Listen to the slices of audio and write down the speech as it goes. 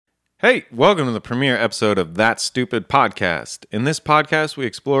Hey, welcome to the premiere episode of That Stupid Podcast. In this podcast, we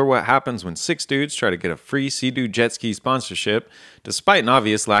explore what happens when six dudes try to get a free Sea-Doo jet ski sponsorship despite an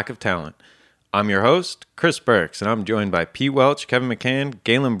obvious lack of talent. I'm your host, Chris Burks, and I'm joined by Pete Welch, Kevin McCann,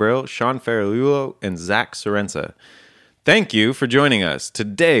 Galen Brill, Sean Ferralulo, and Zach Sorensa. Thank you for joining us.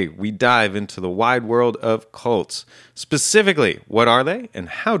 Today, we dive into the wide world of cults. Specifically, what are they, and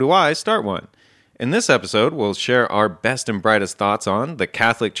how do I start one? In this episode, we'll share our best and brightest thoughts on the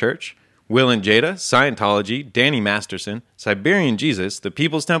Catholic Church, Will and Jada, Scientology, Danny Masterson, Siberian Jesus, the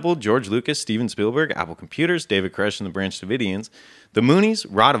People's Temple, George Lucas, Steven Spielberg, Apple Computers, David Koresh and the Branch Davidians, the Moonies,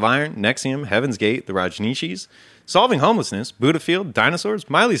 Rod of Iron, NXIVM, Heaven's Gate, the Rajneeshis, Solving Homelessness, Buddha Field, Dinosaurs,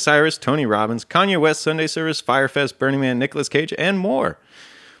 Miley Cyrus, Tony Robbins, Kanye West, Sunday Service, Firefest, Burning Man, Nicolas Cage, and more.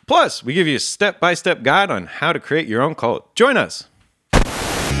 Plus, we give you a step-by-step guide on how to create your own cult. Join us!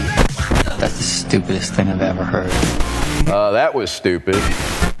 That's the stupidest thing I've ever heard. That was stupid.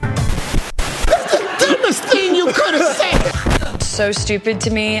 That's the dumbest thing you could have said. So stupid to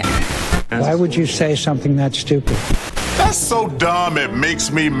me. Why would you say something that stupid? That's so dumb it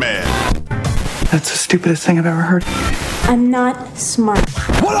makes me mad. That's the stupidest thing I've ever heard. I'm not smart.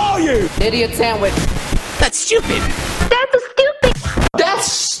 What are you? Idiot sandwich. That's stupid. That's stupid. That's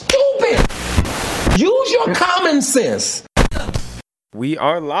stupid. Use your common sense. We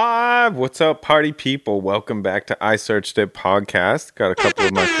are live. What's up, party people? Welcome back to I Searched It podcast. Got a couple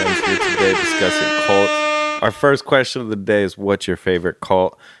of my friends here today discussing cults. Our first question of the day is, what's your favorite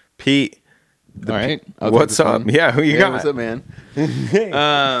cult? Pete, All right. what's up? Yeah, who you got? What's up, man?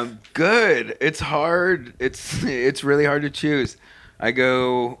 Good. It's hard. It's really hard to choose. I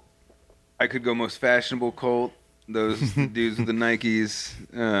could go most fashionable cult. Those dudes with the Nikes.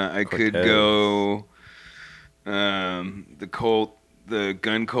 I could go the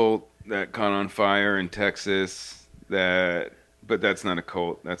gun cult that caught on fire in Texas. But that's not a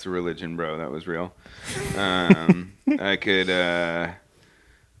cult. That's a religion, bro. That was real. I could.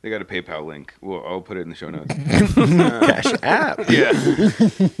 They got a PayPal link. Well, I'll put it in the show notes. Cash App. Yeah.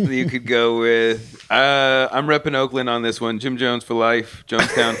 You could go with. I'm repping Oakland on this one. Jim Jones for life.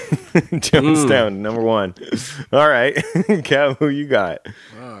 Jonestown. Jonestown, number one. All right. Kev, who you got?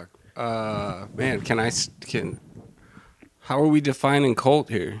 Man, how are we defining cult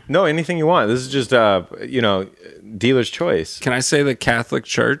here? No, anything you want. This is just, dealer's choice. Can I say the Catholic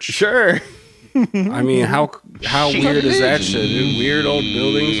Church? Sure. I mean, how weird is that shit, dude? Weird old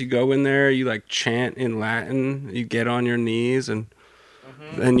buildings. You go in there, you like chant in Latin, you get on your knees, and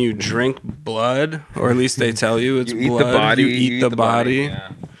then you drink blood, or at least they tell you it's You eat blood. the body. You eat the body.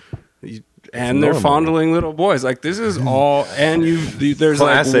 Yeah. And they're fondling little boys. Like, this is all, and there's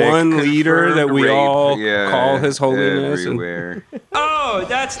Classic. like one leader that we Rape. all Yeah, call His Holiness. everywhere. Oh,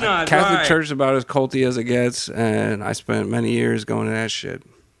 that's not Catholic right. Church is about as culty as it gets, and I spent many years going to that shit.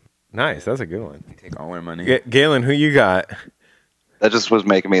 Nice. That's a good one. Take all our money. Galen, who you got? That just was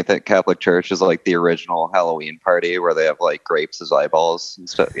making me think Catholic Church is like the original Halloween party where they have like grapes as eyeballs and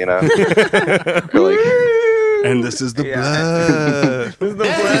stuff, you know? And this is the blood. This is the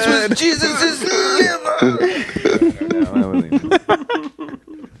blood. Jesus'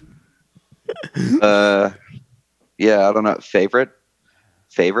 Yeah, I don't know.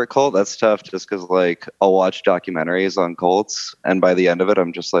 Favorite cult? That's tough just because like I'll watch documentaries on cults and by the end of it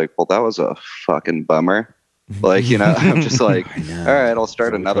I'm just like, well, that was a fucking bummer. Like, you know, I'm just like, all right, I'll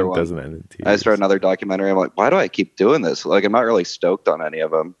start another one. I start another documentary. I'm like, why do I keep doing this? Like, I'm not really stoked on any of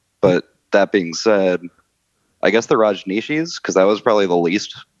them. But that being said, I guess the Rajneeshis, because that was probably the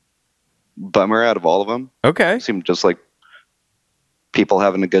least bummer out of all of them. Okay. Seemed just like people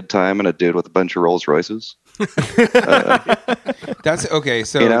having a good time and a dude with a bunch of Rolls Royces. That's okay.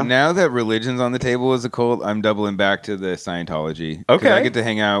 So You know? now that religion's on the table as a cult, I'm doubling back to the Scientology. 'Cause Okay. I get to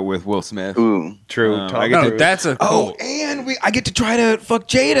hang out with Will Smith. Ooh. True. I get to, That's a oh, cult. and I get to try to fuck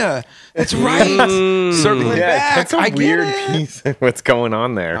Jada. That's right. Circling back. That's a I get weird it. piece of what's going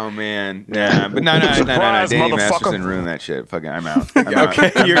on there. Oh man, yeah, but no. Danny Masterson ruined that shit. Fucking, I'm out.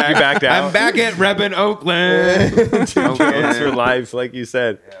 Okay, you backed out. I'm back at repping Oakland. Jones for life, like you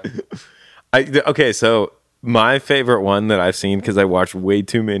said. Okay, so my favorite one that I've seen, because I watched way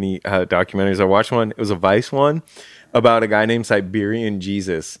too many documentaries. I watched one. It was a Vice one about a guy named Siberian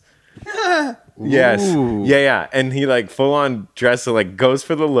Jesus. Yes. Yeah. And he like full on dressed, so like goes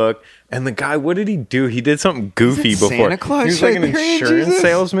for the look. And the guy, what did he do? He did something goofy before. Santa Claus, he was like an Siberian insurance Jesus?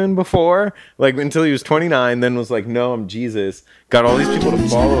 salesman before, like until he was 29. Then was like, no, I'm Jesus. Got all these people to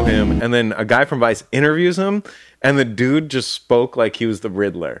follow him. And then a guy from Vice interviews him, and the dude just spoke like he was the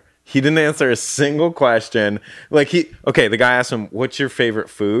Riddler. He didn't answer a single question. The guy asked him, "What's your favorite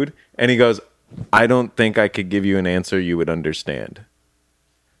food?" And he goes, "I don't think I could give you an answer you would understand."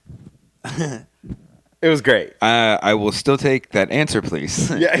 It was great. I will still take that answer, please.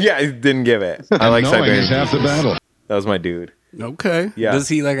 Yeah, I didn't give it. I like Siberian. half the battle. That was my dude. Okay. Yeah. Does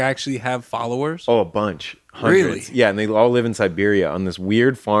he like actually have followers? Oh, a bunch. Hundreds. Really? Yeah, and they all live in Siberia on this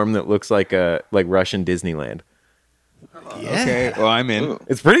weird farm that looks like a Russian Disneyland. Yeah. Okay. Well, I'm in.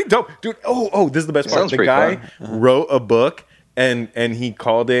 It's pretty dope, dude. Oh, this is the best part. Sounds The pretty guy fun. wrote a book and he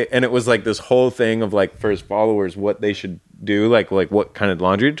called it, and it was like this whole thing of like for his followers what they should do, like what kind of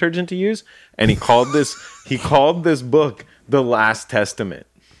laundry detergent to use, and he called this book The Last Testament.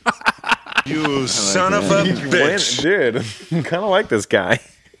 You son of a bitch. Dude, I kind of like this guy.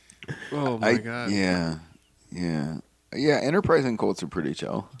 Oh my god. Yeah. Enterprising cults are pretty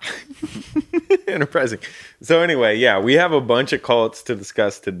chill. Enterprising. So anyway, yeah, we have a bunch of cults to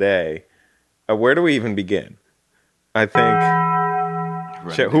discuss today. Where do we even begin? I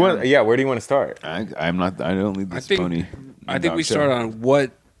think. Shit, where do you want to start? I'm not. I don't lead this pony. I think we start on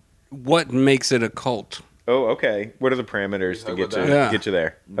what makes it a cult. Oh, okay. What are the parameters to get you Yeah. get you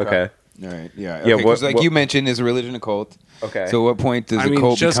there? Okay. All right. Yeah. Yeah, Okay, 'cause like you mentioned, is a religion a cult? Okay. So, what point does a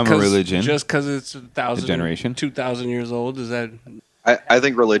cult become a religion? Just because it's 1,000 generation? 2,000 years old, is that? I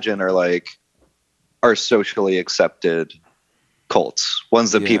think religion are socially accepted cults,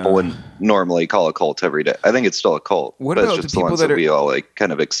 ones that people wouldn't normally call a cult every day. I think it's still a cult, What but about it's just the the people ones that that are- we all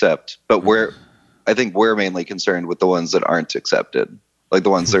kind of accept. But I think we're mainly concerned with the ones that aren't accepted, like the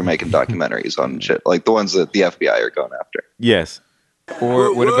ones they're making documentaries on and shit, like the ones that the FBI are going after. Yes.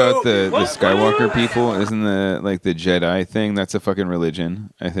 Or what about the Skywalker people? Isn't the Jedi thing? That's a fucking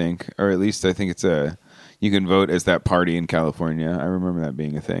religion, I think, or at least I think it's you can vote as that party in California. I remember that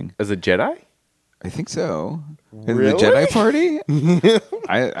being a thing. As a Jedi? I think so. Really? The Jedi party?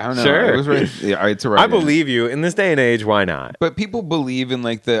 I don't know. Sure. It was right. Yeah, it's a right. I believe you. In this day and age, why not? But people believe in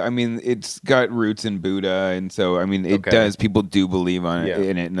it's got roots in Buddha, and so it Okay. does. People do believe on it Yeah.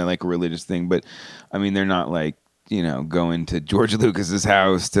 in it, and like a religious thing. But they're not like going to George Lucas's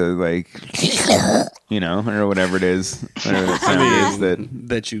house to or whatever it is, whatever that sound is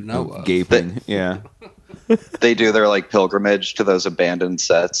that you know of. gaping. Yeah. They do their pilgrimage to those abandoned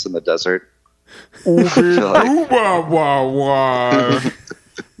sets in the desert. I feel like-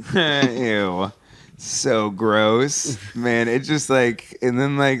 Ew. So gross, man. It's just and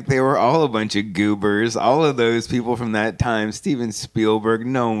then they were all a bunch of goobers. All of those people from that time, Steven Spielberg,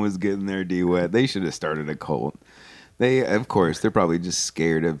 no one was getting their D wet. They should have started a cult. Of course, they're probably just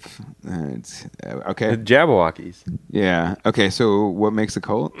scared of. Okay. The Jabberwockies. Yeah. Okay. So, what makes a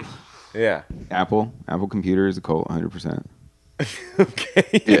cult? Yeah. Apple computer is a cult, 100%.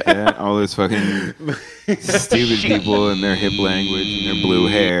 Okay. Yeah. All those fucking stupid people and their hip language and their blue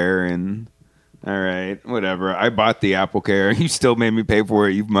hair and. All right, whatever. I bought the Apple Care. You still made me pay for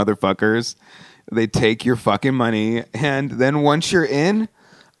it, you motherfuckers. They take your fucking money, and then once you're in,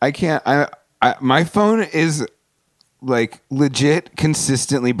 I can't. My phone is legit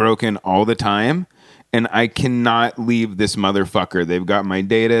consistently broken all the time, and I cannot leave this motherfucker. They've got my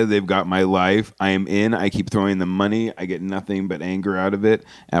data. They've got my life. I am in. I keep throwing them money. I get nothing but anger out of it.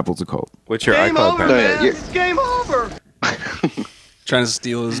 Apple's a cult. What's your iCloud password? You're, It's game over. Trying to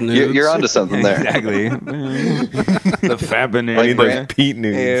steal his nudes. you're onto something there. Exactly. The fapping. Like Those Pete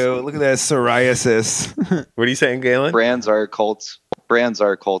nudes. Ew, look at that psoriasis. What are you saying, Galen? Brands are cults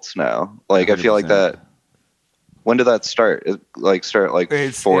now. I feel like 100%. that. When did that start?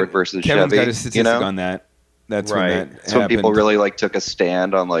 Ford versus Kevin's Chevy. got a statistic on that. That's Right. when that That's when people happened. really took a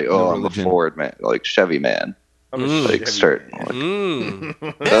stand on I'm a religion. Ford man, Chevy man. Start. Mm.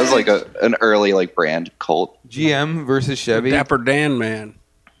 That was an early brand cult. GM versus Chevy. Dapper Dan man.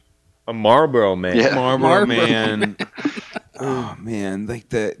 A Marlboro man. Yeah. Marlboro Man. Oh man,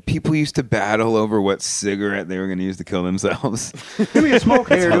 the people used to battle over what cigarette they were going to use to kill themselves. Give me a smoke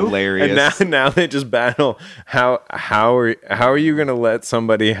It's here, dude. hilarious. And now they just battle. How are you going to let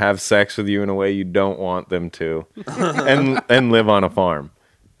somebody have sex with you in a way you don't want them to, and live on a farm?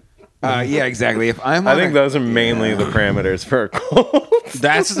 Yeah, exactly. If I'm, I on think a- those are mainly the parameters for a cult.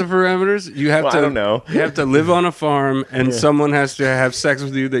 That's the parameters. You have Well, to. I don't know. You have to live on a farm, and someone has to have sex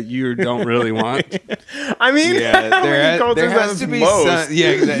with you that you don't really want. I mean, Yeah, how many cults there is that has to at be most?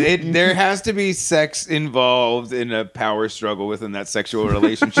 there has to be sex involved in a power struggle within that sexual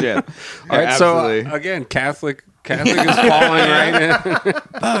relationship. All right, Absolutely. so again, Catholic is falling right now.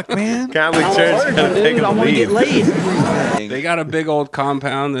 Fuck, man. Catholic Church kind of taking the lead. thing. They got a big old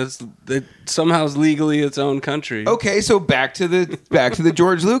compound that somehow is legally its own country. Okay, so back to the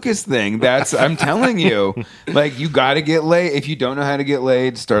George Lucas thing. That's I'm telling you, like you got to get laid. If you don't know how to get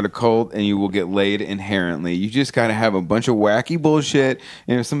laid, start a cult, and you will get laid inherently. You just got to have a bunch of wacky bullshit,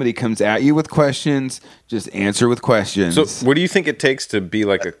 and if somebody comes at you with questions, just answer with questions. So, what do you think it takes to be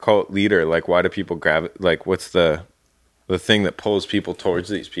like a cult leader? Like, why do people like, what's the thing that pulls people towards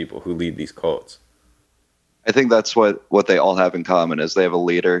these people who lead these cults? I think that's what they all have in common is they have a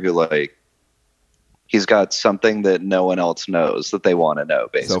leader who like he's got something that no one else knows that they want to know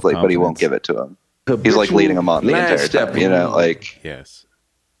basically, but he won't give it to them. He's like leading them on the entire time, you know, like yes,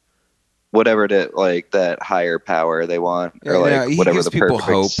 whatever it is, like that higher power they want, or like whatever the perfect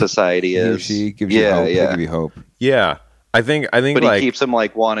hope. society is. She gives you hope. They give you hope. Yeah, I think, but like, he keeps them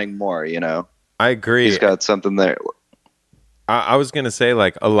like wanting more. You know, I agree. He's got something there. I was gonna say,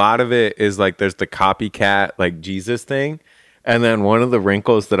 like, a lot of it is like there's the copycat like Jesus thing, and then one of the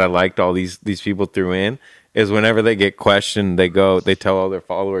wrinkles that I liked all these people threw in is whenever they get questioned, they tell all their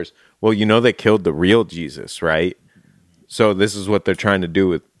followers, well, you know, they killed the real Jesus, right? So this is what they're trying to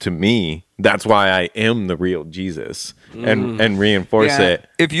do to me. That's why I am the real Jesus, and reinforce it.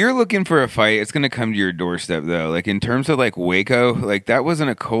 If you're looking for a fight, it's going to come to your doorstep, though. Like in terms of like Waco, like that wasn't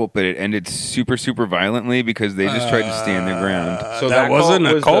a cult, but it ended super, super violently because they just tried to stand their ground. So that wasn't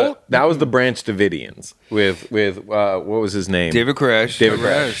a cult? That was the Branch Davidians with what was his name? David Koresh. David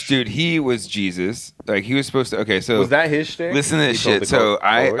Koresh. Dude, he was Jesus. Like he was supposed to. Okay, so was that his shtick? Listen to this shit. So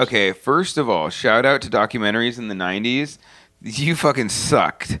first of all, shout out to documentaries in the 90s. You fucking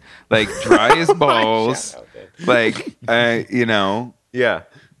sucked. Like dry as balls. Like you know. Yeah.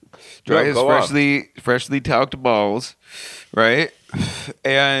 Dry as freshly talked balls, right?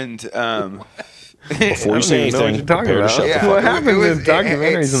 And before you say anything, prepare to shut the fuck what up. happened in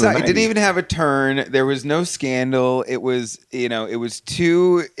documentaries in the 90s? It didn't even have a turn. There was no scandal. It was, it was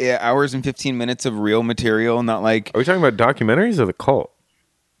 2 hours and 15 minutes of real material, not like. Are we talking about documentaries or the cult?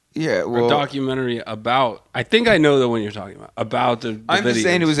 Yeah, well, a documentary about. I think I know the one you're talking about the I'm just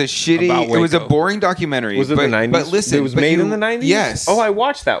saying it was a shitty. It was a boring documentary. Was it the 90s? But listen, it was made in the 90s. Yes. Oh, I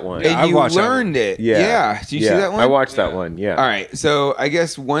watched that one. And you learned it. Yeah. Did you see that one? I watched that one. Yeah. All right. So I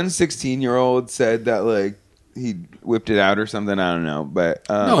guess one 16-year-old said that like he whipped it out or something. I don't know, but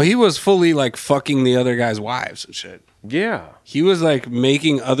no, he was fully like fucking the other guy's wives and shit. Yeah, he was like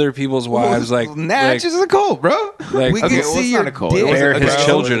making other people's wives Natch is a cult, bro. Like, we can see your dick. Bear his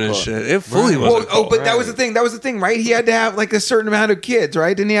children and shit. It fully was. But that was the thing. That was the thing, right? He had to have like a certain amount of kids,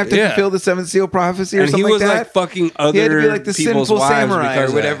 right? Didn't he have to fulfill the 7th seal prophecy or something like that? He was like fucking other. He had to be like the sinful samurai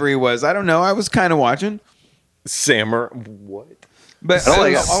or whatever he was. I don't know. I was kind of watching. Samurai. What? But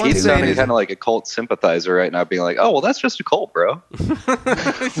he's sounding kind of like a cult sympathizer right now, being like, "Oh, well, that's just a cult, bro."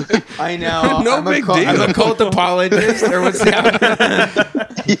 I know. No big deal. I'm a cult apologist. Or what's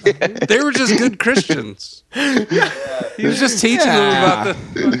They were just good Christians. He was just teaching them about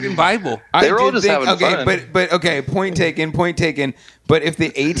the fucking Bible. They were all just having fun. But okay, point taken. But if the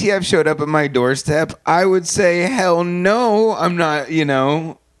ATF showed up at my doorstep, I would say, hell no, I'm not.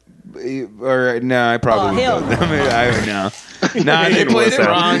 Or no, I probably would. I don't know. Nah, they played it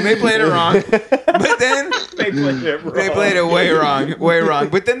wrong. But then they played it way wrong.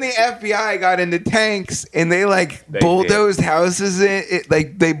 But then the FBI got into tanks and they bulldozed houses. They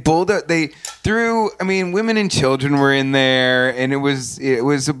threw. I mean, women and children were in there, and it was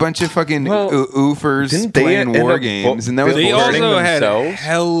a bunch of fucking oofers playing war games, and that was they also had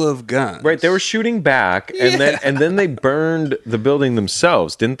hell of guns. Right, they were shooting back, and then they burned the building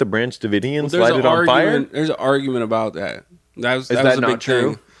themselves. Didn't the Branch Davidians light it on fire? There's an argument about that. That was a big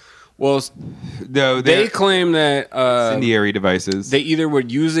true? Thing. Well, no, they claim that incendiary devices. They either were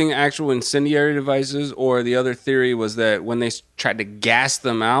using actual incendiary devices, or the other theory was that when they tried to gas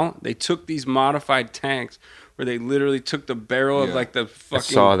them out, they took these modified tanks where they literally took the barrel of like the fucking I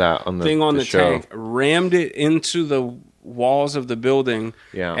saw that on the thing on the show. tank, rammed it into the walls of the building,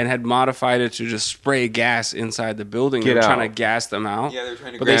 and had modified it to just spray gas inside the building. They were trying to gas them out. Yeah, they're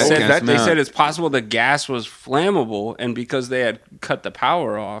trying to. But they said it's possible the gas was flammable, and because they had cut the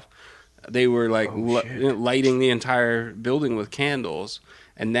power off, they were like lighting the entire building with candles,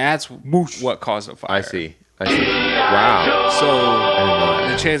 and that's what caused the fire. I see. Wow.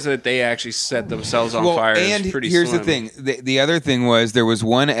 So the chance that they actually set themselves on fire is pretty here's slim. the thing. The other thing was there was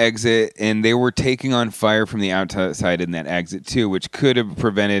one exit, and they were taking on fire from the outside in that exit too, which could have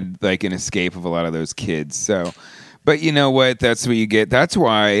prevented like an escape of a lot of those kids. So, but you know what? That's what you get. That's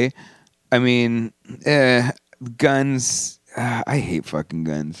why, I mean, guns. I hate fucking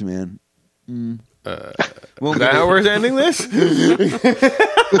guns, man. Is that how we're ending this?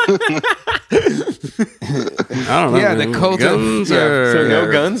 I don't know. Yeah, man. the cult guns of, are So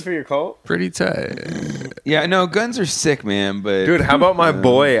no guns for your cult? pretty tight. Yeah, no, guns are sick, man. But Dude, how about my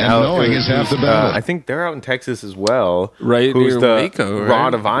boy out? knowing is half the battle. I think they're out in Texas as well. Right Who's near the Waco, right?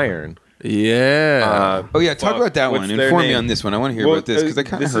 Rod of Iron? Yeah. oh yeah, talk about that What's one. their Inform me name? on this one. I want to hear about this because I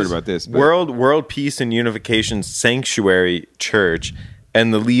kind of heard about this. But World Peace and Unification Sanctuary Church,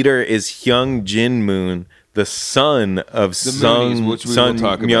 and the leader is Hyung Jin Moon, the son of Moonies, which we will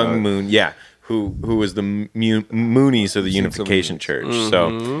talk Myung about. Moon. Yeah. Who was the Moonies of the Unification Church. Mm-hmm.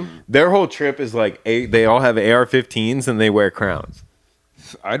 So their whole trip is like they all have AR-15s and they wear crowns.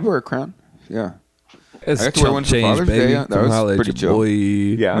 I'd wear a crown. Yeah. It's I got to wear one for Father's Day. Yeah, that was pretty chill.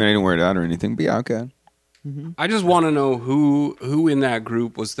 Yeah. I mean, I didn't wear it out or anything, but yeah, okay. I just want to know who in that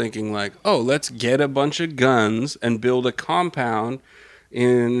group was thinking like, oh, let's get a bunch of guns and build a compound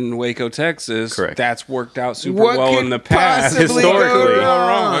in Waco, Texas. Correct. That's worked out super What well could in the past. possibly Historically. go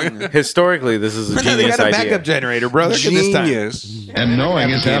wrong? Historically, this is a They genius got a idea. backup generator, brother. This time. Genius. And knowing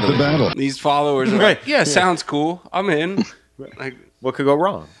is half the battle. These followers are Right. like, yeah, sounds cool. I'm in. Like, What could go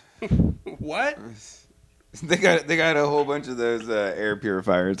wrong? what? They got a whole bunch of those air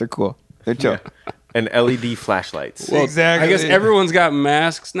purifiers. They're cool. They're chill. And LED flashlights. Well, Exactly. I guess everyone's got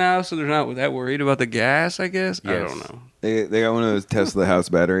masks now, so they're not that worried about the gas, I guess. I Yes. don't know. They got one of those Tesla house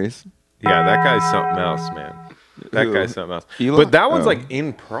batteries. Yeah, that guy's something else, man. That Who? guy's something else. Elon? But that one's Oh. like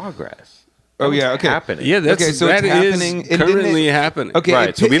in progress. Oh, yeah, okay. Happening. Yeah, that's Okay, so that it's is happening. And didn't currently it- happening. Okay,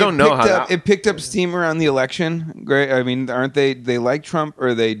 Right, so we don't know how that- it picked up steam around the election. Great. I mean, aren't they like Trump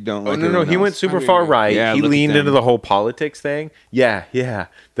or they don't? Oh like no, everyone he else? went super far right. Yeah, He look at leaned them. into the whole politics thing. Yeah,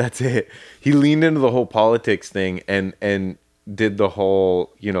 that's it. He leaned into the whole politics thing and did the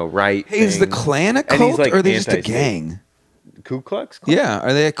whole right. Hey, is the thing. Klan a And he's, cult like, or are they just a anti-state. gang? Ku Klux Klan? Yeah,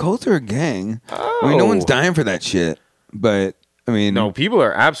 are they a cult or a gang? I mean, no one's dying for that shit. But I mean, No, people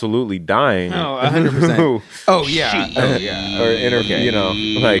are absolutely dying. No, 100%. Oh yeah, oh yeah. Or Okay.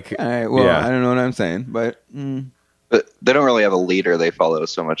 like. All right. Well, yeah. I don't know what I'm saying, but But they don't really have a leader they follow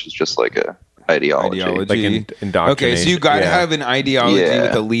so much as just like a ideology. Like indoctrination. Okay, so you got to Yeah. have an ideology Yeah.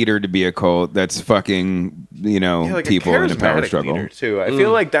 with a leader to be a cult. That's fucking, like people a in a power charismatic struggle. leader too. I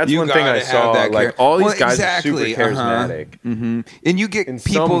feel like that's You one thing I gotta have saw. that Like char- all these Well, guys exactly, are super charismatic. And you get In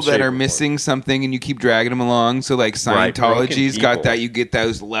some people that shape are or missing something, and you keep dragging them along. So like Right, broken Scientology's got people. that. You get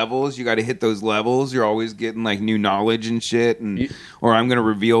those levels. You got to hit those levels. You're always getting like new knowledge and shit, or I'm going to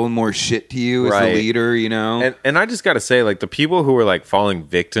reveal more shit to you as Right. the leader. And I just got to say, like the people who are like falling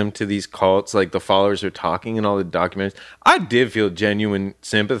victim to these cults, like the followers are talking in all the documentaries, I did feel genuine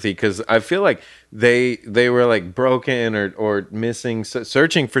sympathy because I feel like they were like broken or missing,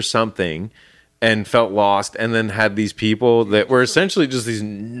 searching for something, and felt lost, and then had these people that were essentially just these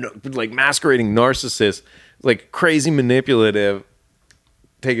like masquerading narcissists, like crazy manipulative,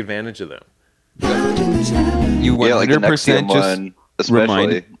 take advantage of them. You like the 100% Nexium just one, especially.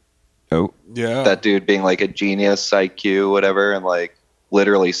 reminded- Oh, Yeah. That dude being like a genius, IQ, whatever, and like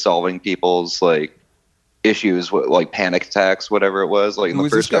literally solving people's like issues, like panic attacks, whatever it was. Like in Who the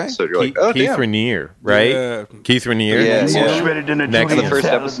is this first guy? episode, you're like, oh Keith damn. Rainier, right? Yeah. Keith Rainier. Yeah, Next In the first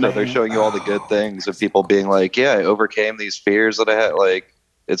episode, they're showing you all the good things of people being like, yeah, I overcame these fears that I had. Like,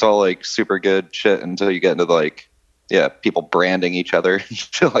 it's all like super good shit until you get into like, people branding each other,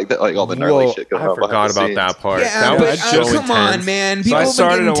 shit like that, like all the gnarly Whoa, shit going I on. forgot behind the about scenes. that part. yeah, that but was so come on, intense. man. So People I have been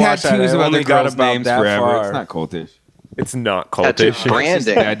started getting to watch that. tattoos I of only other got girls' about names that forever. far. It's not cultish. It's not Tattoo cultish. It's just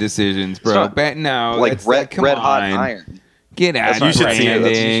branding. bad decisions, bro. not- Bad, no, Like that's- red hot on. iron. Get out That's of not You should see it.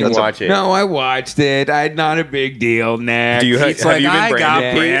 branding. You should watch it. No, I watched it. Not a big deal, Nick. Do you It's have like you been I got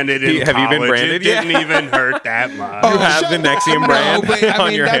branded? branded in Have you been college. branded It yet? didn't even hurt that much. You have the Nexium brand No, but I on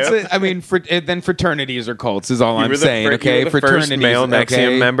mean your that's hip. it. I mean, then fraternities are cults is all You I'm were the saying. fir- Okay, you were the first fraternities. male Nexium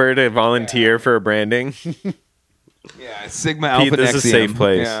okay? member to volunteer for branding. Yeah, Sigma Alpha this is a Nexium. safe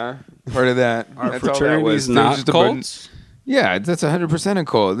place. Yeah, part of that. Are That's all that fraternities was. There was not just a bunch- cults? Yeah, that's 100% a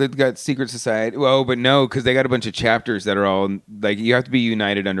cult. They've got secret society. Well, but no, because they got a bunch of chapters that are all like you have to be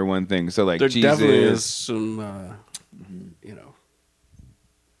united under one thing. So like There Jesus. definitely is some,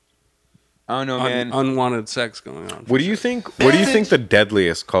 I don't know, man. unwanted sex going on. What do you think? What do you think the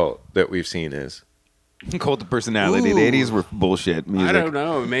deadliest cult that we've seen is? Cult of personality. Ooh. The 80s were bullshit music. I don't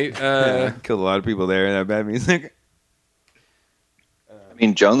know. Maybe, Killed a lot of people there. That bad music. I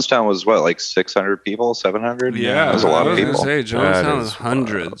mean, Jonestown was what, like 600 people, 700? yeah, that was a lot I of was gonna people. say Jonestown That was is-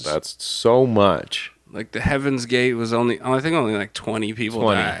 hundreds. That's so much. Like the Heaven's Gate was only, I think only like 20 people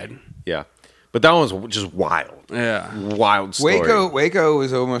 20. died. Yeah. But that one was just wild. Yeah. Wild story. Waco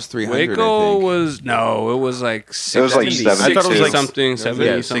was almost 300. I Waco think. it was like 60, It was like 70. I thought it was like something, 70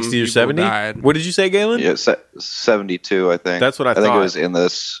 yeah, something 60 or people 70. died. What did you say, Galen? Yeah, 72, I think. That's what I think it thought. was in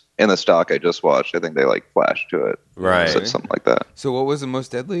the stock I just watched. I think they like flashed to it. Right. Said something like that. So what was the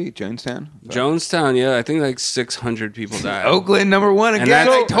most deadly? Jonestown? Jonestown, yeah, I think like 600 people died. Oakland, number one And again.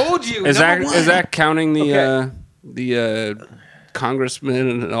 I that's- told you. Is number that one. is that counting the congressman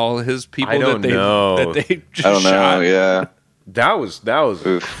and all his people I don't know. that they just I don't know. shot? Yeah. That was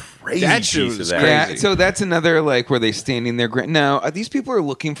Oof. crazy. That shit piece was of crazy. Yeah, so that's another like where they standing there. Now these people are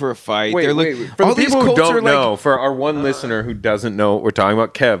looking for a fight. They're looking For all the these people who cults are don't like, know, for our one listener who doesn't know what we're talking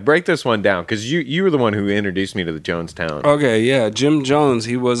about, Kev, break this one down because you were the one who introduced me to the Jonestown Okay, yeah, Jim Jones,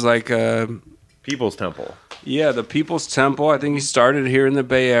 he was like People's Temple. yeah, the People's Temple. I think he started here in the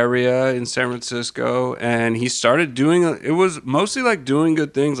Bay Area in San Francisco, and he started doing it was mostly like doing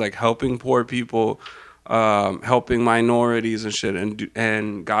good things, like helping poor people, helping minorities and shit,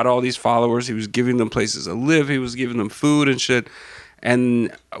 and got all these followers. He was giving them places to live. He was giving them food and shit,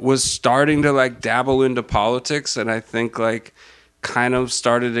 and was starting to like dabble into politics. And I think like kind of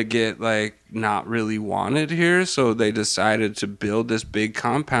started to get like not really wanted here, so they decided to build this big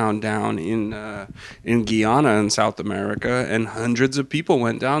compound down in Guyana in South America, and hundreds of people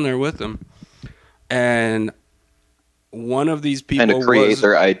went down there with them. And one of these people And to create was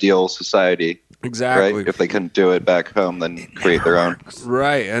their ideal society. exactly Right? If they couldn't do it back home, then create their own.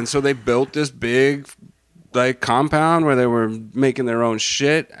 right, and so they built this big like compound where they were making their own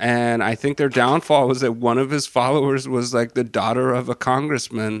shit. And I think their downfall was that one of his followers was like the daughter of a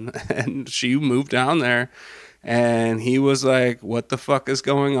congressman, and she moved down there, and he was like, what the fuck is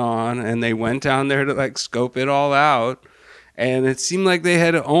going on? And they went down there to like scope it all out, and it seemed like they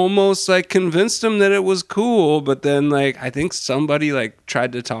had almost like convinced him that it was cool, but then like I think somebody like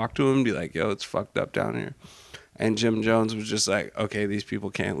tried to talk to him and be like, yo, it's fucked up down here. And Jim Jones was just like, okay, these people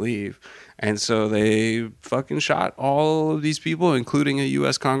can't leave. And so they fucking shot all of these people, including a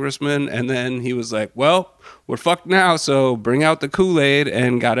U.S. congressman. And then he was like, well, we're fucked now, so bring out the Kool-Aid,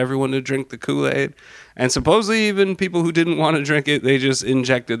 and got everyone to drink the Kool-Aid. And supposedly even people who didn't want to drink it, they just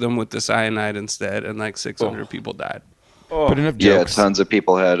injected them with the cyanide instead, and like 600 people died. But enough Yeah, jokes. tons of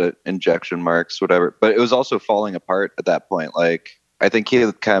people had injection marks, whatever. But it was also falling apart at that point. Like, I think he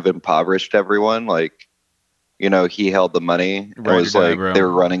had kind of impoverished everyone. Like, you know, he held the money. It Right was or die, like bro. they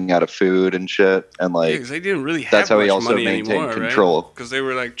were running out of food and shit. And like, Because they didn't really have that's how much he also money maintained anymore, control. Because they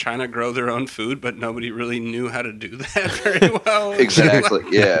were like trying to grow their own food, but nobody really knew how to do that very well. Exactly.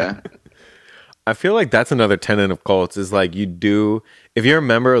 Yeah. I feel like that's another tenet of cults is like if you're a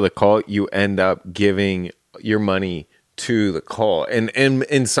member of the cult, you end up giving your money to the cult. And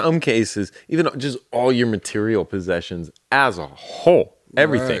in some cases, even just all your material possessions as a whole,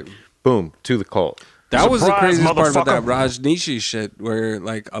 everything, Right. boom, to the cult. That was the Surprise, craziest part about that motherfucker. Rajneesh shit, where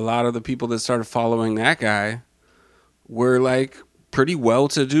like a lot of the people that started following that guy were like pretty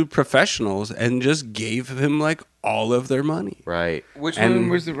well-to-do professionals and just gave him like all of their money. Right. Which And- one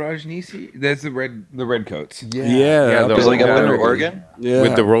was the Rajneesh? That's the red coats. Yeah, the It was like up in Oregon. Oregon. yeah.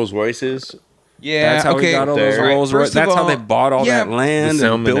 With the Rolls Royces. Yeah, That's how okay. he got all those there. Rolls First Royce. of That's how all, they bought all yeah, that land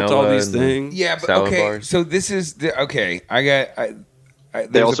the and built all salmonella these and the- things. Yeah, but Salad okay. bars. So this is okay. They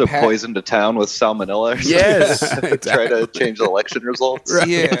there's also a pat- poisoned a town with salmonella. or Yes. something to try to change the election results.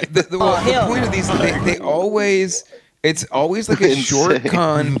 Yeah, the point of these, they always, it's always like a short Insane.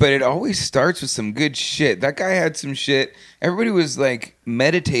 con, but it always starts with some good shit. That guy had some shit. Everybody was like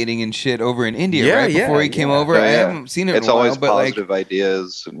meditating and shit over in India, Yeah, right? yeah, Before he came yeah. over. Yeah, I yeah. haven't seen it It's in a while, always but like, positive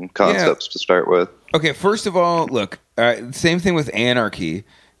ideas and concepts to start with. okay, first of all, look, same thing with anarchy.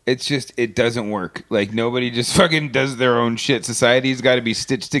 It's just, it doesn't work. Like, nobody just fucking does their own shit. Society's got to be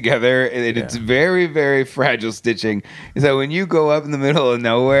stitched together, and it's very, very fragile stitching. So when you go up in the middle of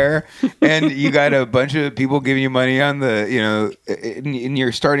nowhere and you got a bunch of people giving you money on the, you know, and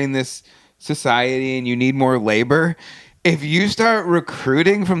you're starting this society and you need more labor, if you start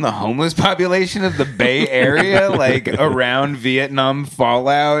recruiting from the homeless population of the Bay Area, like around Vietnam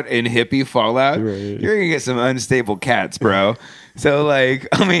fallout and hippie fallout, you're going to get some unstable cats, bro. So, like,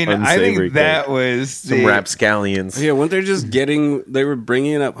 I mean, I Unsavory think that cats. was Some rapscallions. Yeah, weren't they just they were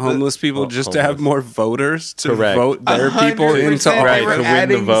bringing up homeless people just to have more voters to Correct. vote their people 100%. into They Right, were to win the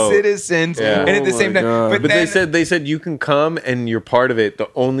adding vote. citizens, Yeah. and at the Oh same my time, God. but But then, they said you can come and you're part of it. The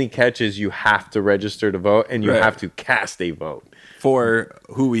only catch is you have to register to vote and you Right. have to cast a vote. for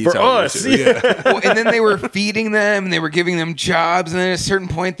who we For tell them us, to. yeah. well, and then they were feeding them, and they were giving them jobs, and then at a certain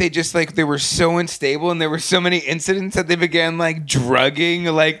point, they just like they were so unstable, and there were so many incidents that they began like like drugging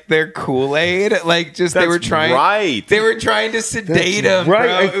like their Kool-Aid, like just they were trying to sedate him,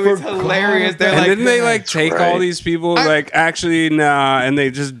 bro. It was hilarious. They're and like, didn't they like take all these people like actually and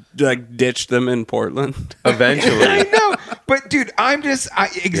they just like ditched them in Portland Eventually. I know, but dude,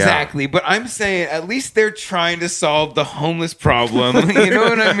 exactly. But I'm saying at least they're trying to solve the homeless problem. You know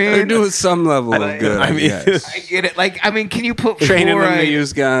what I mean? They're doing some level of good. I mean, I get it. Like, I mean, can you put training them to fluoride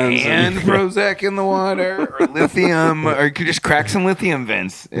use guns and Prozac in the water, or lithium, or you could just crack some lithium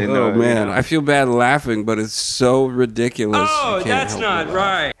vents? Oh man, I feel bad laughing, but it's so ridiculous. Oh, that's not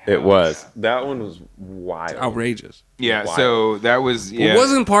right. It was. That one was wild. Outrageous. Yeah, Wild. so that was What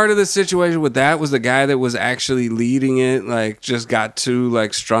wasn't part of the situation with that was the guy that was actually leading it, like just got too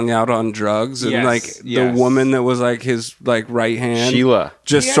like strung out on drugs, and the woman that was like his like right hand, Sheila,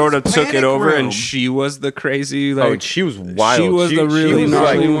 just sort of took it over, and she was the crazy. Like, she was wild. She was the really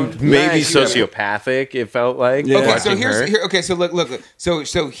gnarly one. Maybe sociopathic. It felt like. Yeah. Okay, so look.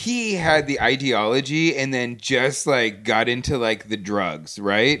 So he had the ideology, and then just like got into like the drugs,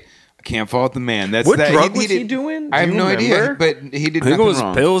 right? I can't fault the man. That's what that. drug was he doing? I have no idea, but he did. I think it was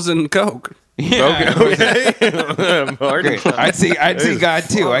wrong. pills and coke. Yeah. Okay. I'd see God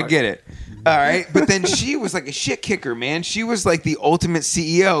too. I get it. All right, but then she was like a shit kicker, man. She was like the ultimate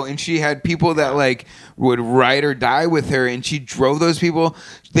CEO, and she had people that like would ride or die with her, and she drove those people.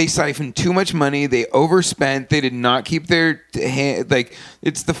 They siphoned too much money. They overspent. They did not keep their hand. Like,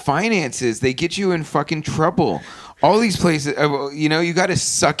 it's the finances. They get you in fucking trouble. All these places, you know, you got to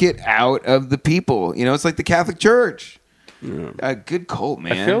suck it out of the people. You know, it's like the Catholic Church. Yeah. A good cult,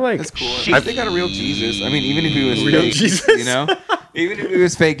 man. I feel like that's cool. They got a real Jesus. I mean, even if he was real fake, Jesus. you know, even if he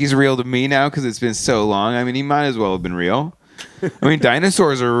was fake, he's real to me now because it's been so long. I mean, he might as well have been real. I mean,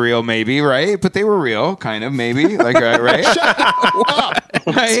 dinosaurs are real, maybe, right? But they were real, kind of, maybe, like, right?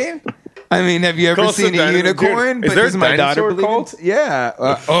 Right? I mean, have you ever seen a unicorn? Dude, is there a my daughter dinosaur cult? Yeah.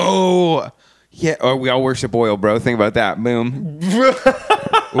 Yeah. Oh, we all worship oil, bro. Think about that. Boom. You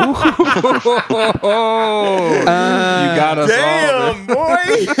got us all. Damn,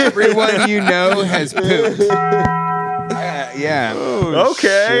 boy. Everyone you know has pooped. Yeah. Oh,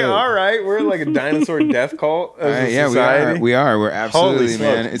 okay. Shit. All right. We're like a dinosaur death cult. Yeah, society. We are. We're absolutely,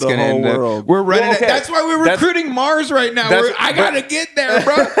 man. It's going to end up. We're running. Well, okay. That's why we're recruiting Mars right now. I got to get there,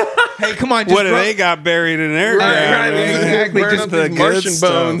 bro. Hey, come on. What if they got buried in their ground? Exactly. Just the Martian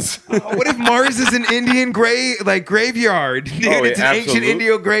bones. What if Mars is an Indian graveyard? Dude, it's an ancient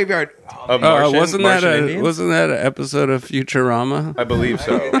Indian graveyard. Wasn't that an episode of Futurama? I believe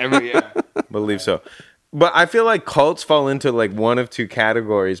so. Believe so. But I feel like cults fall into like one of two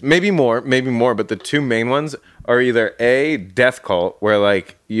categories, maybe more, but the two main ones are either A, death cult, where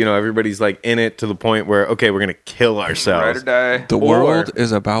like, you know, everybody's like in it to the point where, okay, we're going to kill ourselves. Ride or die. The world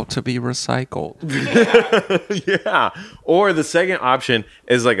is about to be recycled. Yeah. Or the second option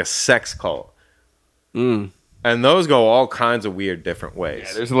is like a sex cult. And those go all kinds of weird different ways.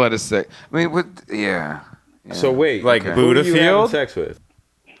 Yeah, there's a lot of sex. I mean, yeah. So wait, like Buddha Field? Sex with?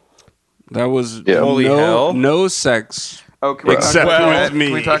 That was holy hell. No sex. Okay, except with me.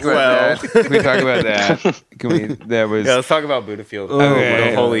 Can we talk about that? Can we talk about that? That was. Yeah, let's talk about Buddha Field.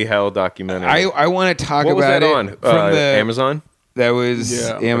 Okay. The Holy Hell documentary. I want to talk what was about that it on? From the Amazon. That was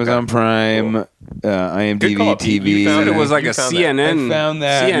Amazon Prime, IMDb TV. It was like a CNN. I found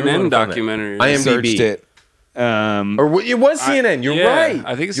that CNN documentary. I searched it. Or it was CNN. You're right.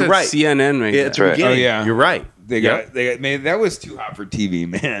 I think it said CNN. Right. Yeah, it's right. Oh yeah, you're right. They got man. That was too hot for TV,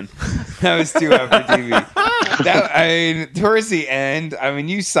 man. That was too hot for TV. Towards the end, I mean,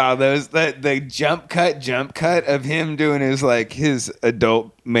 you saw those the jump cut of him doing his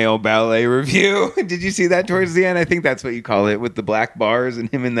adult male ballet review. Did you see that towards the end? I think that's what you call it, with the black bars and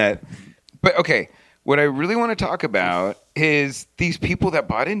him in that. But okay, what I really want to talk about is these people that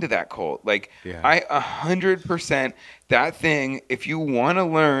bought into that cult. I 100% that thing. If you want to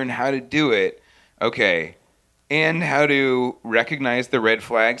learn how to do it, okay. And how to recognize the red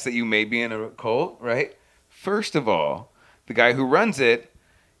flags that you may be in a cult, right? First of all, the guy who runs it,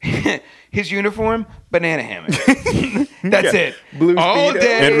 his uniform, banana hammock. That's it. Blue all Speedo.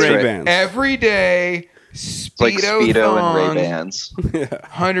 day, And Ray-Bans. every day, Speedo and Ray-Bans.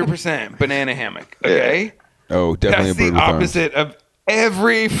 100% banana hammock, okay? Yeah. Oh, definitely That's the opposite of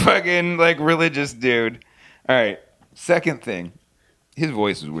every fucking religious dude. All right, second thing, his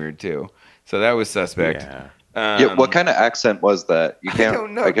voice was weird too. So that was suspect. Yeah. What kind of accent was that? You can't. I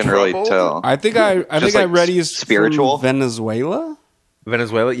don't know. I can really tell. I think I read he's spiritual. From Venezuela.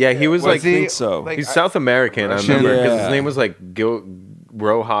 Venezuela. Yeah, he was I think so. He's South American. I remember because his name was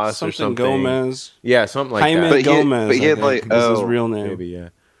Rojas something or something. Gomez. Yeah, something like Jaime that. Gomez. But he had was his real name. Maybe, yeah.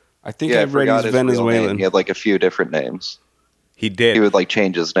 I think I read he's his real name. Venezuelan. He had a few different names. He did. He would like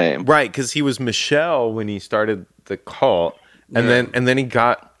change his name. Right, because he was Michelle when he started the cult, and then he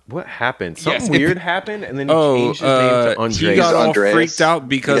got what happened? Something weird happened, and then he changed his name to Andreas. He got all Andreas. freaked out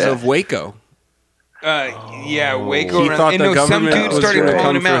because of Waco. Waco. He thought the some government dude was started gonna calling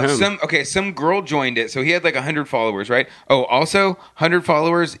come him for out. him. Some girl joined it, so he had like 100 followers, right? Oh, also 100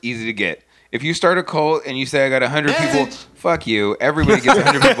 followers, easy to get. If you start a cult and you say I got 100 people, fuck you. Everybody gets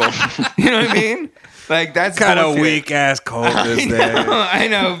 100 people. You know what I mean? Like that's Kind of bullshit. weak ass cult is that? I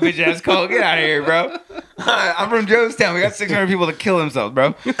know, bitch ass cult. Get out of here, bro. I'm from Jonestown. We got 600 people to kill themselves, bro.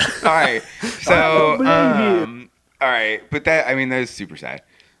 All right. So, all right. But that is super sad.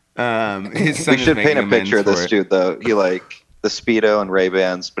 His son We should is paint a making picture of amends this for it. dude though. He like the Speedo and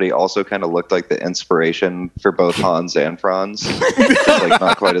Ray-Bans, but he also kind of looked like the inspiration for both Hans and Franz. Like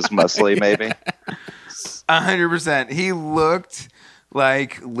not quite as muscly, maybe. 100%. He looked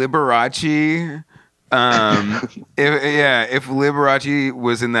like Liberace. If Liberace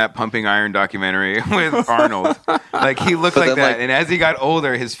was in that Pumping Iron documentary with Arnold, like he looked like that. And as he got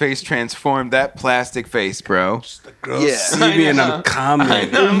older, his face transformed. That plastic face, bro. Yeah. See me and I'm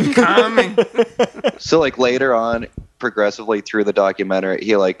coming. I'm coming. So like later on, progressively through the documentary,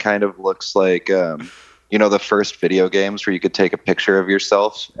 he like kind of looks like the first video games where you could take a picture of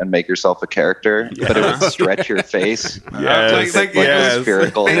yourself and make yourself a character, but it would stretch your face. Yes. Like it was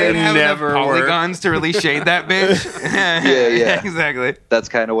spherical. They didn't have enough never polygons to really shade that bitch. Yeah. Exactly. That's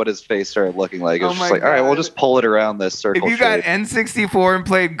kind of what his face started looking like. It was Oh just my like, all right, God. we'll just pull it around this circle. If you got shape. N64 and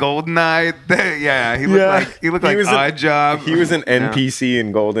played GoldenEye, he looked like was Odd Job. He was an NPC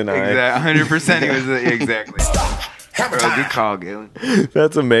in GoldenEye. 100%. He was exactly. Bro, good call, Galen.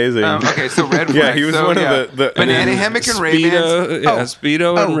 That's amazing. Okay, so red flag. Yeah, he was one of the banana hammock and Ray-Bans.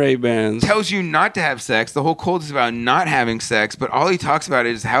 Speedo and Ray-Bans. Tells you not to have sex. The whole cult is about not having sex, but all he talks about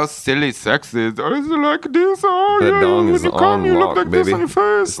is how silly sex is. Oh, is it like this? Oh, That yeah, dong when is you come, you on look lock, like this baby. on your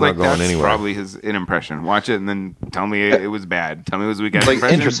face. It's not Like going that's anywhere. probably an impression. Watch it and then tell me it was bad. Tell me it was a weak ass like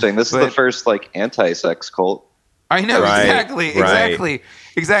impression. interesting. This is the first like anti-sex cult. I know, Right, exactly.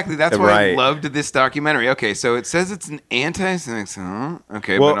 That's why I Right. loved this documentary. Okay, so it says it's an anti-sex, huh?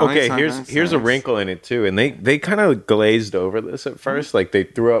 Okay, Well, but only okay. it's not Here's a sex. wrinkle in it too, and they kind of glazed over this at first. Like they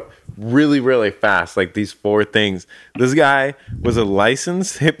threw up really, really fast. Like these 4 things. This guy was a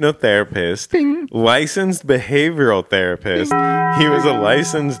licensed hypnotherapist, licensed behavioral therapist. He was a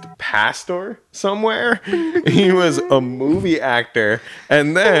licensed pastor somewhere. He was a movie actor,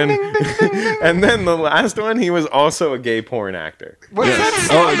 and then the last one, he was also a gay porn actor. What's that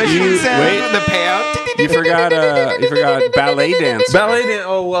slot machine sound? The payout. You forgot ballet dance. Ballet dance.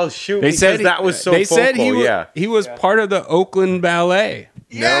 Oh well, shoot. They said that was so. They said focal, he was part of the Oakland Ballet.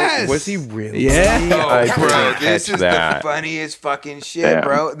 Yes. No, was he really? Yeah. I Oh, bro, didn't this catch is that. the funniest fucking shit, Yeah.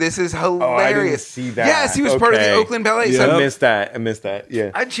 bro. This is I didn't hilarious. see that. Yes, he was part of the Okay. Oakland Ballet. I So missed that.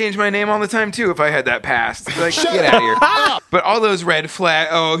 Yeah. I'd change my name all the time too if I had that past. Like, get out of here. But all those red flag.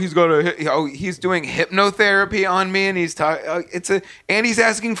 Oh, he's he's doing hypnotherapy on me, and he's talking. And he's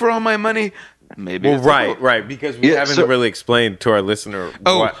asking for all my money. Maybe. Well, it's a right, cult. right, because we Yeah, haven't so- really explained to our listener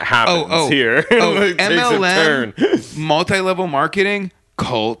what happens here. It takes a MLM, turn. multi-level marketing,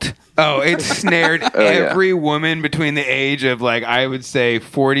 cult. Oh, it snared every woman between the age of I would say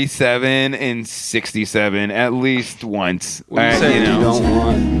 47 and 67 at least once. You said you don't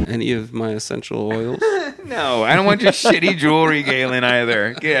want any of my essential oils. No, I don't want your shitty jewelry, Galen,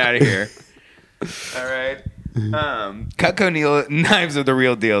 either. Get out of here. All right. Cutco knives are the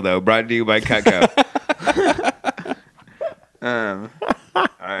real deal, though. Brought to you by Cutco. All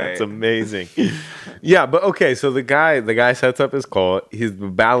right. That's amazing. Yeah, but okay, so the guy sets up his cult. He's the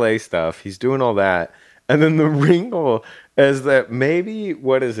ballet stuff. He's doing all that. And then the wrinkle is that maybe,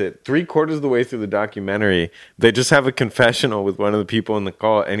 3/4 of the way through the documentary, they just have a confessional with one of the people in the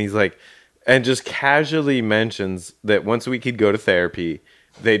cult, and he's like, and just casually mentions that once a week he'd go to therapy.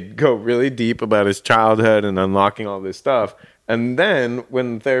 They'd go really deep about his childhood and unlocking all this stuff. And then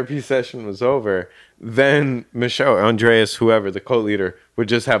when the therapy session was over, then Michelle, Andreas, whoever, the cult leader, would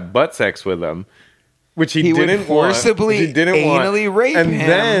just have butt sex with him, which he would didn't forcibly want. He didn't anally want. rape and him.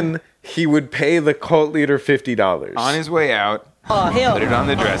 then he would pay the cult leader $50. On his way out, put it on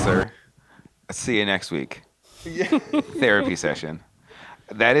the dresser. See you next week. Therapy session.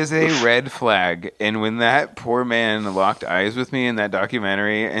 That is a red flag. And when that poor man locked eyes with me in that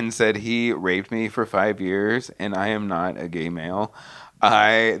documentary and said he raped me for 5 years and I am not a gay male,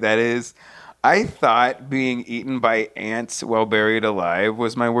 I thought being eaten by ants while buried alive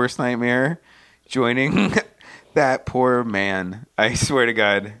was my worst nightmare. Joining that poor man, I swear to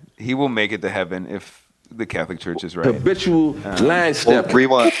God, he will make it to heaven if the Catholic Church is right. Habitual line Well, step.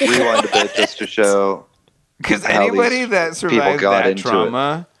 rewind a bit just to show Because how anybody these that people survived got that into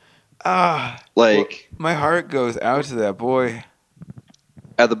trauma, like my heart goes out to that boy.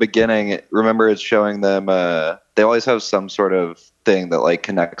 at the beginning, remember it's showing them they always have some sort of thing that like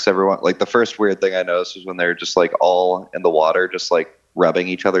connects everyone. Like the first weird thing I noticed was when they're just like all in the water, just like rubbing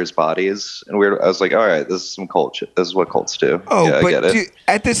each other's bodies and weird. I was like, all right, this is some cult shit. This is what cults do. Oh, yeah, I but get it. dude,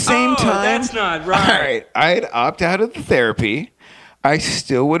 at the same time, that's not right. All right, I'd opt out of the therapy. I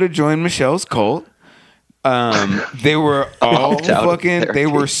still would have joined Michelle's cult. They were all fucking. They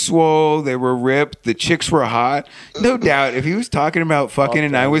were swole. They were ripped. The chicks were hot. No doubt. If he was talking about fucking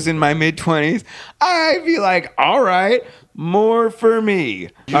and I was in my mid-20s, I'd be like, all right, more for me.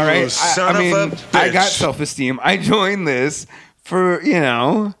 All right. I mean, I got self-esteem. I joined this for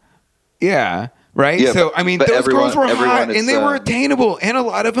yeah. Right? Yeah, so, I mean, those girls were hot and they were is, attainable. And a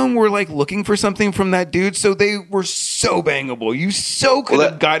lot of them were like looking for something from that dude. So they were so bangable. You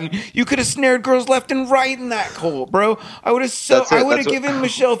could have you could have snared girls left and right in that cult, bro. I would have given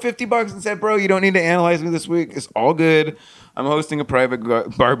Michelle $50 and said, bro, you don't need to analyze me this week. It's all good. I'm hosting a private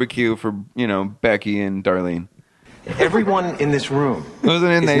barbecue for, Becky and Darlene. Everyone in this room is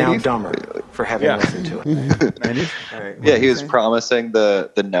now dumber for having listened to it. Right. Yeah, he was promising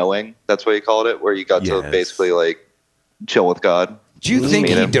the knowing. That's what he called it, where you got to basically like chill with God. Do you think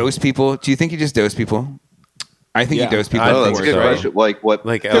he dosed people? Do you think he just dosed people? I think he dosed people. Oh, that's a good question. Like what?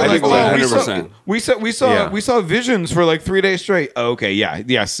 Like, like 100%. We saw visions for like 3 days straight. Oh, okay,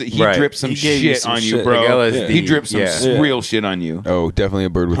 yes. He dripped some shit on you, bro. Like LSD. He dripped some real shit on you. Oh, definitely a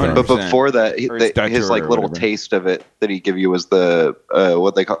bird with arms. But before that, his like little taste of it that he'd give you was the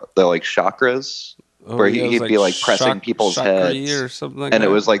what they call the like chakras, where he'd be like pressing people's heads, or something like and that.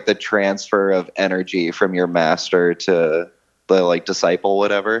 it was like the transfer of energy from your master to the like disciple,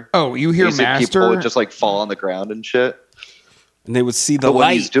 whatever. Oh, you hear master? People would just like fall on the ground and shit. And they would see the but light.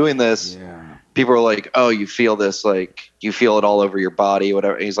 when he's doing this, people are like, "Oh, you feel this? Like you feel it all over your body,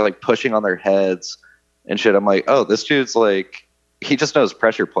 whatever." And he's like pushing on their heads and shit. I'm like, "Oh, this dude's like, he just knows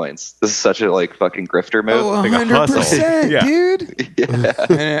pressure points. This is such a like fucking grifter move. Oh, 100%, dude.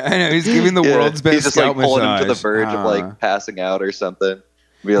 Yeah, I know. He's giving the world's best He's just like pulling him to the massage. verge of like passing out or something.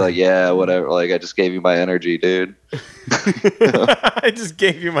 Be like, yeah, whatever. Like, I just gave you my energy, dude. I just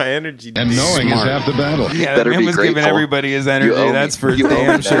gave you my energy. And knowing is half the battle. Yeah, Better that man be was grateful. giving everybody his energy. You owe That's me. for You owe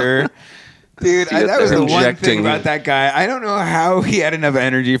damn me sure. Dude, See, that was the one thing injecting about that guy. I don't know how he had enough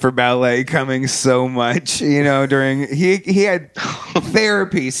energy for ballet coming so much. During he had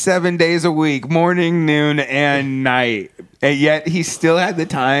therapy 7 days a week, morning, noon, and night, and yet he still had the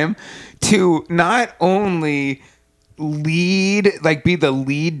time to not only be the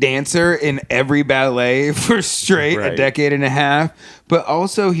lead dancer in every ballet for straight a decade and a half, but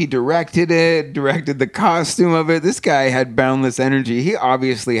also he directed the costume of it. This guy had boundless energy. He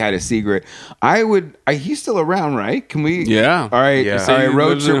obviously had a secret. He's still around, right? Can we? Yeah. All right. Yeah. So I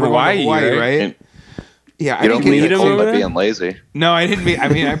road trip Hawaii, right? Yeah, I You don't didn't meet get him over by there. being lazy. No, I didn't.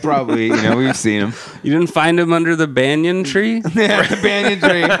 I probably, we've seen him. You didn't find him under the banyan tree? Yeah, the banyan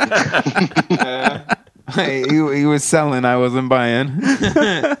tree. He was selling. I wasn't buying.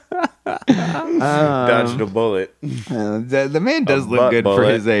 Dodged a bullet. The man does A look butt good for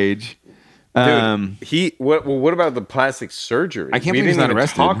bullet. his age. Dude, what about the plastic surgery? I can't we believe he's didn't not even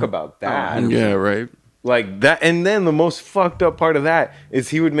arrested. talk about that. Yeah, right. Like that, and then the most fucked up part of that is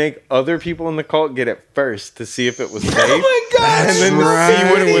he would make other people in the cult get it first to see if it was safe. Oh my god! And then to see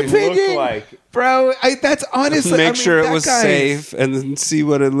what it would look like. Bro, that's honestly. Make sure that it was guy- safe and then see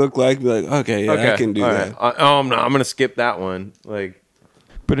what it looked like. Be like, okay, I can do all that. right. I'm gonna skip that one. Like,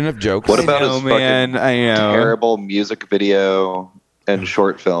 Put enough jokes. What about know, his man, fucking I know. terrible music video and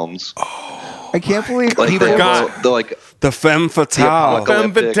short films? I can't believe Like people. The femme fatale.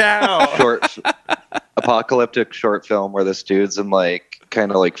 Apocalyptic short film where this dude's in like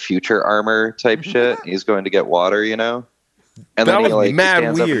kind of like future armor type shit. He's going to get water, and That then he was like mad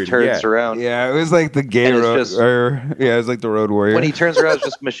stands up weird, and turns yeah. around. Yeah, it was like the gay And it's road, just- it was like the Road Warrior. When he turns around, it's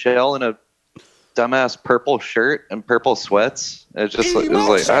just Michelle in a dumbass purple shirt and purple sweats. It was like,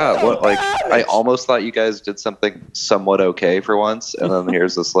 what? Like, I almost thought you guys did something somewhat okay for once, and then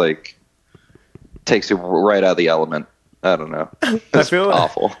here's this like takes you right out of the element. I don't know. It's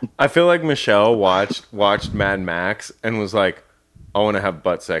awful. I feel like Michelle watched Mad Max and was like, I want to have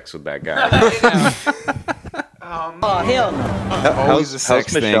butt sex with that guy. Oh, hell no. Always a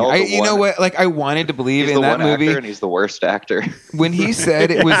sex thing. Michelle the You know one- what? Like, I wanted to believe He's in the that one movie. actor, and he's the worst actor. When he said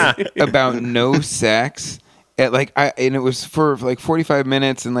it was about no sex, and it was for like 45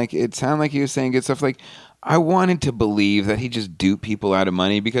 minutes, and like it sounded like he was saying good stuff. Like I wanted to believe that he just duped people out of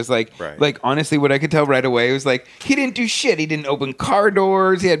money because like honestly, what I could tell right away was like he didn't do shit. He didn't open car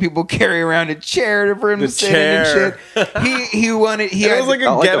doors. He had people carry around a chair for him to sit in and shit. He had like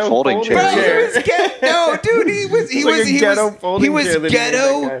a ghetto folding chair. No, dude, he was ghetto.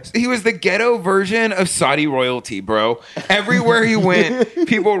 He was the ghetto version of Saudi royalty, bro. Everywhere he went,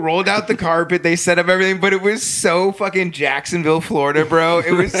 people rolled out the carpet. They set up everything, but it was so fucking Jacksonville, Florida, bro.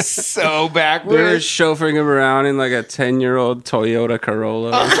 It was so backwards. They were chauffeuring him around in like a 10-year-old Toyota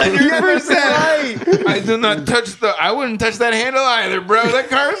Corolla. 100%. I wouldn't touch that handle either, bro. That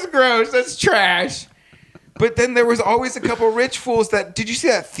car's gross. That's trash. But then there was always a couple rich fools that. Did you see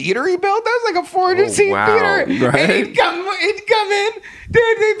that theater he built? That was like a 400-seat theater. Right? And he'd come in,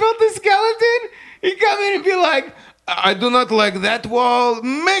 dude. They built the skeleton. He'd come in and be like, "I do not like that wall.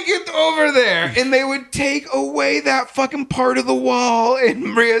 Make it over there." And they would take away that fucking part of the wall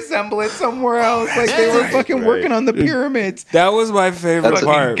and reassemble it somewhere else. Like they were fucking working on the pyramids. That was my favorite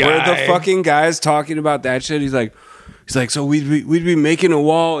part. Where the fucking guy's talking about that shit. He's like, so we'd be making a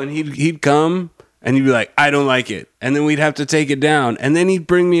wall, and he'd come. And he'd be like, I don't like it. And then we'd have to take it down. And then he'd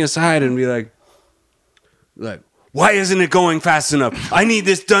bring me aside and be like, why isn't it going fast enough? I need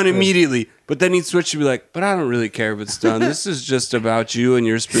this done immediately. But then he'd switch to be like, but I don't really care if it's done. This is just about you and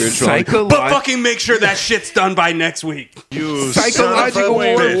your spiritual life. But fucking make sure that shit's done by next week. You psychological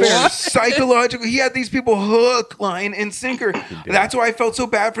warfare. Psychological. He had these people hook, line, and sinker. That's why I felt so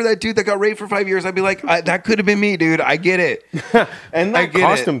bad for that dude that got raped for 5 years. I'd be like, that could have been me, dude. I get it. And that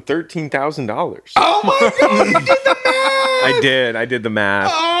cost him $13,000. Oh my God, you did the math. I did the math.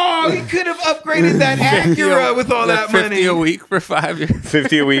 Oh, he could have upgraded that Acura with all that money. 50 a week for 5 years.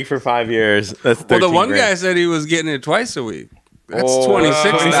 50 a week for 5 years. That's well, the one grand. Guy said he was getting it twice a week. That's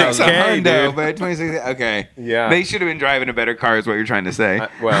 26,000. But 26. Okay. Yeah. They should have been driving a better car, is what you're trying to say.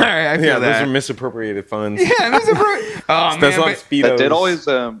 Well, all right, I feel that. Those are misappropriated funds. Yeah, misappropriated. Oh, that's man. Speedos. That did always.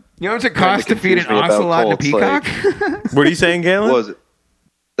 You know what it costs to feed an ocelot and a peacock? What are you saying, Galen? Was it?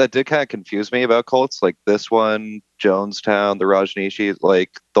 That did kind of confuse me about cults. Like this one, Jonestown, the Rajneeshi,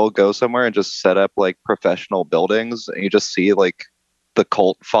 like they'll go somewhere and just set up like professional buildings, and you just see like the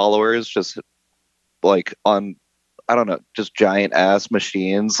cult followers just like on, I don't know, just giant ass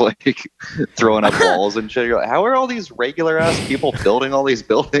machines like throwing up walls and shit. You're like, how are all these regular ass people building all these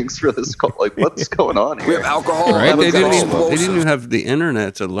buildings for this cult? Like, what's going on here? We have alcohol. Right? They didn't even have the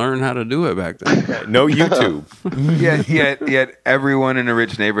internet to learn how to do it back then. No YouTube. Yet everyone in a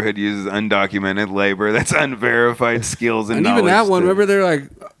rich neighborhood uses undocumented labor. That's unverified skills and even that one. Remember, they're like,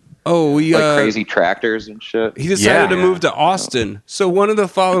 oh, we like crazy tractors and shit. He decided to move to Austin, so one of the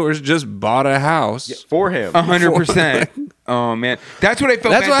followers just bought a house for him. 100%. Oh man, that's what I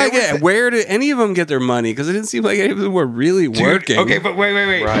felt. That's why I get. Where did any of them get their money? Because it didn't seem like any of them were really working. Okay, but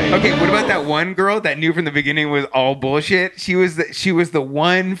wait. Right. Okay, what about that one girl that knew from the beginning was all bullshit? She was the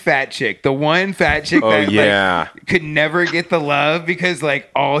one fat chick. The one fat chick that like, could never get the love because like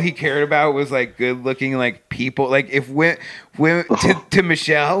all he cared about was like good looking like people. Like if to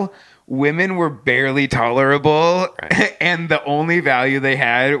Michelle, women were barely tolerable, and the only value they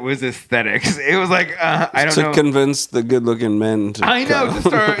had was aesthetics. It was like I don't know, to convince the good-looking men to. I know to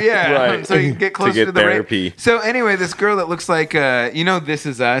start, right. So you can get closer to the therapy. Rape. So anyway, this girl that looks like This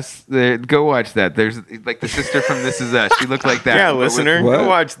Is Us. Go watch that. There's like the sister from This Is Us. She looked like that. Yeah, listener, go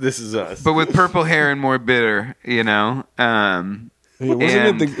watch This Is Us. But with purple hair and more bitter, It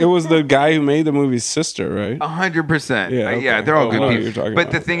was the guy who made the movie's sister, right? 100%. Yeah, they're all good people.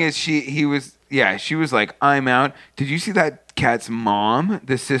 But the thing is, she was like, I'm out. Did you see that cat's mom,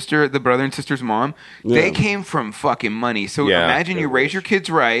 the brother and sister's mom? Yeah. They came from fucking money. So imagine you raise your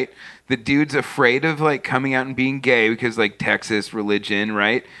kids right. The dude's afraid of like coming out and being gay because like Texas religion,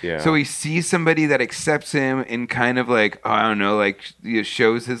 right? Yeah. So he sees somebody that accepts him and kind of like, I don't know, like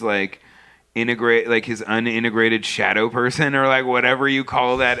shows his like integrate like his unintegrated shadow person or like whatever you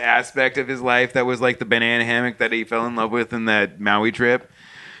call that aspect of his life that was like the banana hammock that he fell in love with in that Maui trip.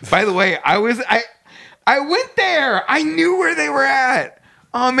 By the way, I went there. I knew where they were at.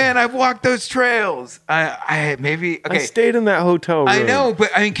 Oh man, I've walked those trails. I stayed in that hotel room. I know, but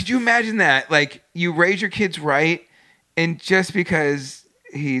I mean, could you imagine that? Like you raise your kids right, and just because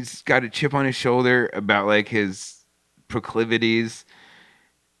he's got a chip on his shoulder about like his proclivities,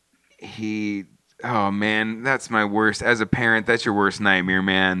 oh man, that's my worst. As a parent, that's your worst nightmare,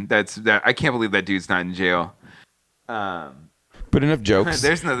 man. I can't believe that dude's not in jail. But enough jokes.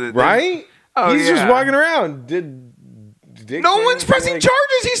 There's nothing, right? Oh, he's just walking around. No one's pressing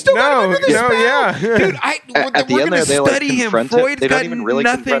charges. He's still got him under the spell. Yeah. Dude, we're going to study him. Freud's got nothing. They don't even really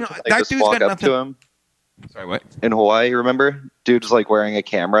confront him. They just walk up to him. Sorry, what? In Hawaii, remember? Dude's like wearing a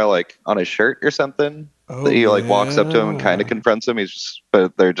camera like on his shirt or something. Oh, He like walks up to him and kind of confronts him.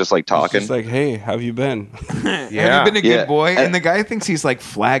 But they're just like talking. He's just like, hey, how have you been? Have you been a good boy? And the guy thinks he's like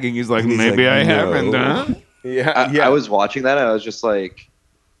flagging. He's like, maybe like, I no. haven't, huh? I was watching that and I was just like,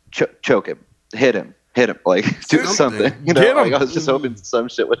 choke him, hit him, like do something. You know, like, I was just hoping some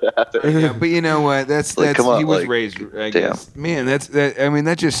shit would happen. Yeah, but you know what? That's Like, come on, he was like, raised. I damn. guess. Man, I mean,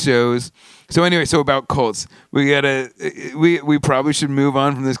 that just shows. So anyway, so about cults, we probably should move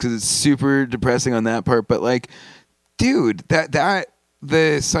on from this because it's super depressing on that part. But like, dude, that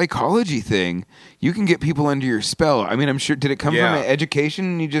the psychology thing, you can get people under your spell. I mean, I'm sure. Did it come from an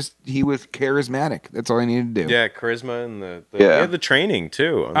education? He was charismatic. That's all I needed to do. Yeah, charisma and he had the training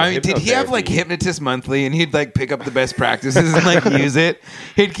too. on the I mean, did he have like hypnotherapy. Hypnotist Monthly, and he'd like pick up the best practices and like use it?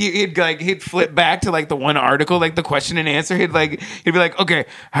 He'd flip back to like the one article, like the question and answer. He'd be like, okay,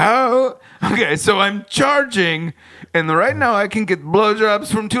 so I'm charging, and right now I can get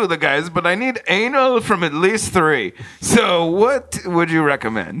blowjobs from 2 of the guys, but I need anal from at least 3. So what would you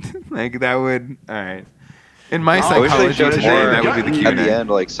recommend? Like that would all right. In my I wish they psychology showed it today, more that would be the at Q&A. the end.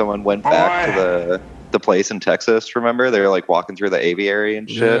 Like someone went back to the place in Texas. Remember, they were like walking through the aviary and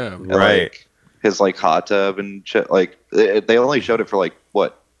shit. Yeah, and, right. Like, his like hot tub and shit. Like they only showed it for like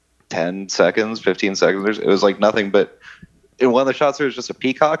what 10 seconds, 15 seconds. It was like nothing but. In one of the shots, there was just a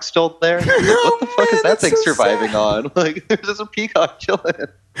peacock still there. Like, what the fuck is that thing surviving on? Like, there's just a peacock chilling.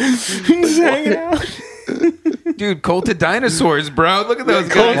 He's hanging out. Dude, cult of dinosaurs, bro. Look at those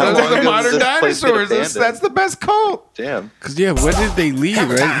cult guys. of Those are the dinosaurs. modern This place get dinosaurs. abandoned. That's the best cult. Damn. Because when did they leave?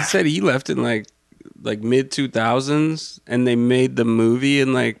 Right? He said he left in like mid 2000s, and they made the movie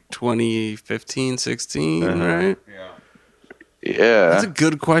in like 2015, 16, right? Yeah. That's a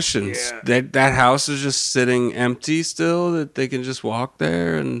good question. That house is just sitting empty still. That they can just walk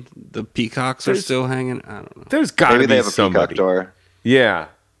there, and the peacocks are still hanging. I don't know. There's got to Maybe be they have a somebody. peacock door. Yeah.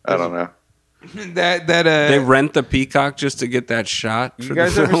 I don't know. They rent the peacock just to get that shot for You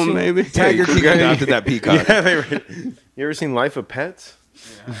guys the ever film, seen maybe. Tiger King adopted that peacock. Yeah, you ever seen Life of Pets?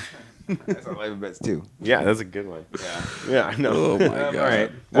 That's a life of bets too. Yeah, that's a good one. Yeah, I know. Oh my god! All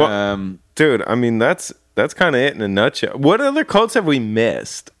right. Well, dude, I mean that's kind of it in a nutshell. What other cults have we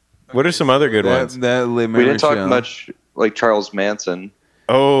missed? What are some other good ones? We didn't talk much like Charles Manson.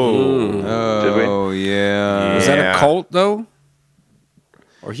 Oh, yeah. Was that a cult though?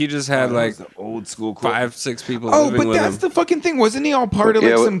 Or he just had like old school 5-6 people Oh, living but with that's him. the fucking thing. Wasn't he all part of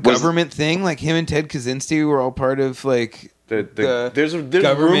like Yeah, some was- government thing? Like him and Ted Kaczynski were all part of like There's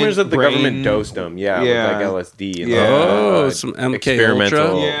government rumors that the brain- government dosed him. Yeah, Yeah. with like LSD. And Oh, some MK experimental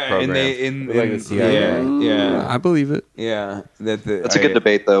Ultra? Yeah, program. and they Like the CIA. yeah. I believe it. Yeah, That's a good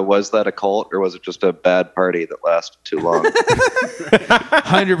debate, though. Was that a cult, or was it just a bad party that lasted too long?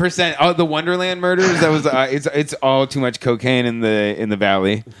 100%. Oh, the Wonderland murders. That was it's all too much cocaine in the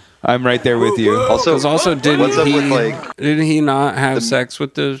valley. I'm right there with you. Also, Didn't what's up with like? didn't he not have sex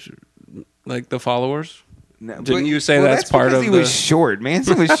with the followers? Didn't you say that's part because of he the? was short.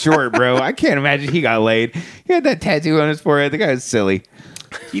 Manson was short, bro. I can't imagine he got laid. He had that tattoo on his forehead. The guy was silly.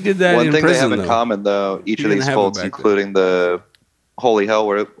 He did that One in thing they have prison, in though. common, though, each He of didn't these have it cults, back including the Holy Hell,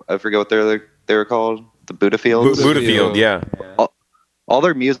 where I forget what they were called, the Buddha Fields. Buddha Field, yeah. All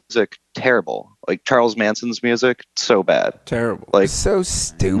their music terrible. Like Charles Manson's music, so bad. Terrible. Like so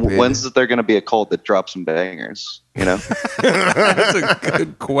stupid. When's there going to be a cult that drops some bangers? You know, That's a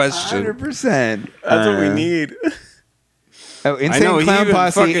good question. 100%. That's what we need. Oh, I know, insane he clown even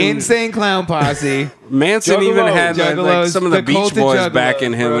posse! fucking- Insane clown posse! Manson even had like Juggalos, some of the the Beach cult of Boys Juggalos, back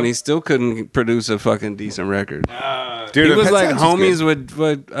in him, bro. and he still couldn't produce a fucking decent record. Dude, he was Pet like Sounds is homies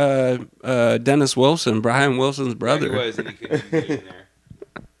with Dennis Wilson, Brian Wilson's brother. and he couldn't get in there.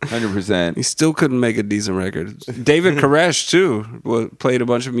 100%. He still couldn't make a decent record. David Koresh too played a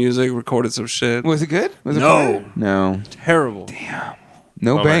bunch of music, recorded some shit. Was it good? Was it No. fun? No. Terrible.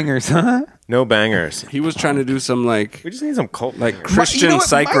 No Bummer. bangers, huh? No bangers. He was trying to do some like We just need some cult like bangers. Christian You know what?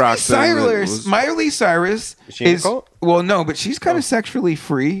 psych rock thing. that was- Miley Cyrus Is she in a is cult? well, no, but she's kind of sexually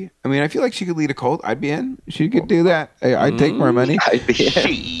free. I mean, I feel like she could lead a cult. I'd be in. She could do that. I'd take more money. I'd be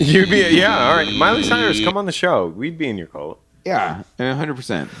You'd be yeah. All right, Miley Cyrus, come on the show. We'd be in your cult. Yeah,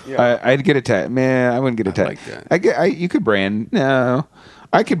 100%. Yeah. I'd get a tat. Man, I wouldn't get a tat. like that. You could brand. No,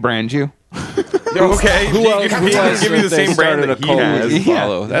 I could brand you. Okay, Who else? He Who can else give you the if they same brand started that a he cult has. would you Yeah.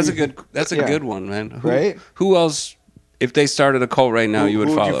 follow? That's a good. That's a Yeah. good one, man. Right? Who else? If they started a cult right now, you would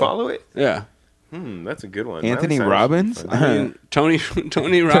Who follow. you follow it? Yeah. That's a good one. Anthony Miley Cyrus Robbins. is fun. I mean, Tony Robbins.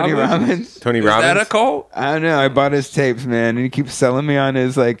 Tony Robbins. Tony Is Robbins. that a cult? I don't know. I bought his tapes, man, and he keeps selling me on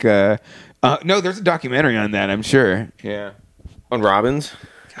his like. No, there's a documentary on that. I'm sure. Yeah. On Robbins?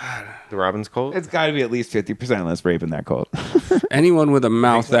 The Robbins cult? It's got to be at least 50% less rape in that cult. Anyone with a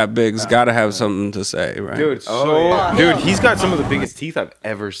mouth that big's got to have something to say, right? Dude, dude, he's got some of the biggest teeth I've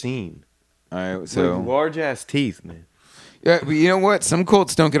ever seen. All right, so like large ass teeth, man. Yeah, but you know what? Some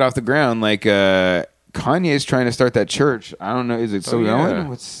cults don't get off the ground. Like Kanye's trying to start that church. I don't know. Is it still going?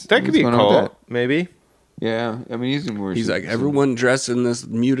 That could be a cult, maybe. Yeah, I mean he's like everyone dressed in this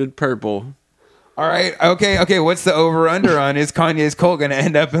muted purple. All right, okay. What's the over under on is Kanye's cult going to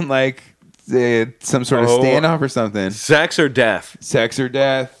end up in like some sort of standoff or something? Sex or death? Sex or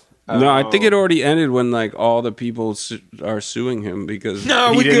death? No, I think it already ended when like all the people are suing him because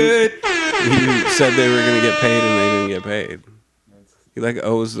we good. He said they were going to get paid and they didn't get paid. He like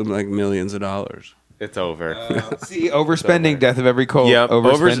owes them like millions of dollars. It's over. See, overspending, death of every cult. Yep.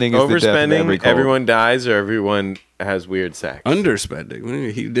 Overspending is the death of every cult. Everyone dies or everyone has weird sex.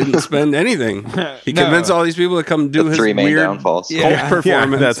 Underspending. He didn't spend anything. He convinced all these people to come do his three main weird downfalls. cult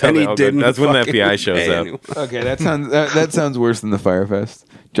performance, that's and he didn't. That's when the FBI shows up. Anyone. Okay, that sounds worse than the Firefest.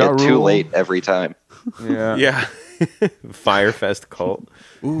 Too late every time. Yeah. Firefest cult.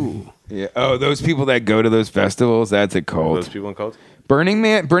 Ooh. Yeah. Oh, those people that go to those festivals, that's a cult. Those people in cults? Burning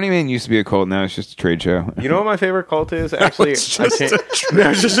Man used to be a cult. Now it's just a trade show. You know what my favorite cult is? Actually, It's just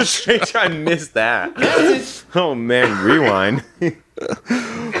a trade show. I missed that. Oh man, rewind.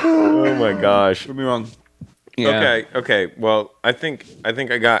 Oh my gosh. Prove me wrong. Yeah. Okay. Well, I think I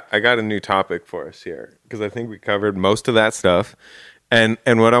got a new topic for us here because I think we covered most of that stuff, and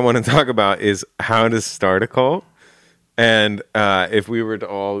what I want to talk about is how to start a cult, and if we were to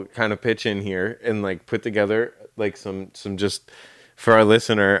all kind of pitch in here and like put together like some just. For our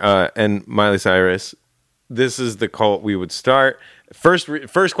listener and Miley Cyrus, this is the cult we would start. First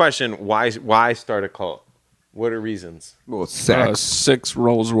question: Why start a cult? What are reasons? Well, sex. 6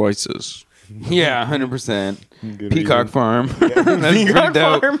 Rolls Royces. Yeah, 100%. Peacock Farm. That's Peacock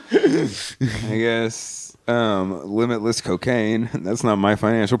dope. Farm. I guess limitless cocaine. That's not my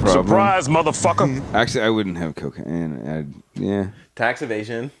financial problem. Surprise, motherfucker. Actually, I wouldn't have cocaine. Tax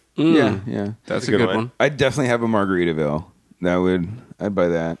evasion. Yeah. That's a good one. I'd definitely have a Margaritaville. I'd buy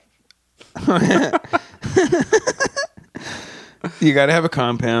that. You got to have a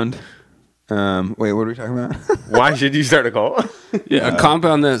compound. Wait, what are we talking about? Why should you start a cult? Yeah, a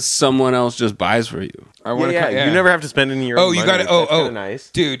compound that someone else just buys for you. You never have to spend any of your own money. You got to. Nice.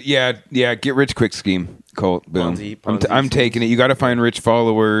 Dude. Yeah. Get rich quick scheme. Cult. Boom. Ponzi I'm taking it. You got to find rich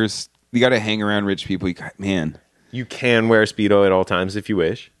followers. You got to hang around rich people. You can wear a Speedo at all times if you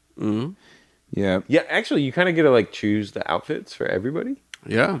wish. Mm-hmm. Yeah. Yeah, actually, you kind of get to like choose the outfits for everybody.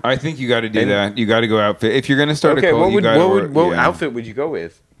 Yeah. I think you got to do that. You got to go outfit. If you're going to start a cult, what outfit would you go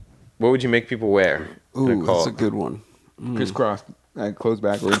with? What would you make people wear? Ooh, that's a good one. Crisscross. Clothes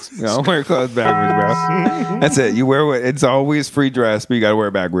backwards. No, wear clothes backwards, bro. That's it. You wear what? It's always free dress, but you got to wear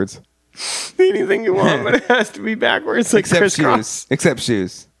it backwards. Anything you want, but it has to be backwards, like crisscross. Except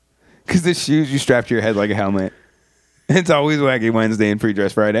shoes. Because the shoes you strap to your head like a helmet. It's always Wacky Wednesday and Free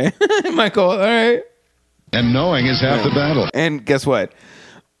Dress Friday. Michael, all right. And knowing is half the battle. And guess what?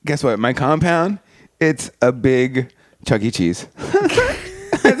 My compound, it's a big Chuck E. Cheese.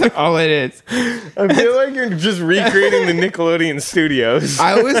 That's all it is. I feel like you're just recreating the Nickelodeon studios.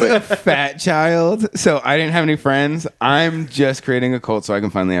 I was a fat child, so I didn't have any friends. I'm just creating a cult so I can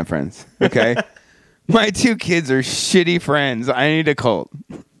finally have friends. Okay? My 2 kids are shitty friends. I need a cult.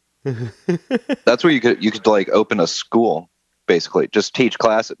 That's where you could like open a school, basically. Just teach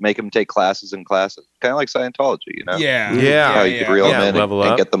classes, make them take classes in classes, kind of like Scientology, you know? Yeah. How you could reel them in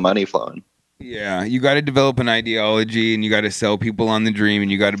and get the money flowing. Yeah, you got to develop an ideology, and you got to sell people on the dream, and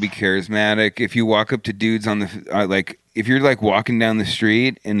you got to be charismatic. If you walk up to dudes on the if you're like walking down the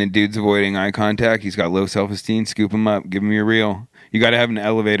street and the dude's avoiding eye contact, he's got low self-esteem. Scoop him up, give him your reel. You got to have an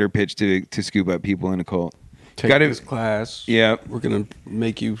elevator pitch to scoop up people in a cult. Take this class. Yeah, we're gonna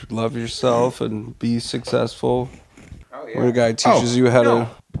make you love yourself and be successful. Oh yeah. Where the guy teaches you how to.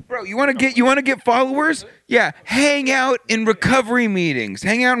 Bro, you want to get followers? Yeah, hang out in recovery meetings.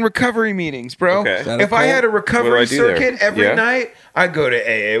 Bro. Okay. If I had a recovery circuit every night, I'd go to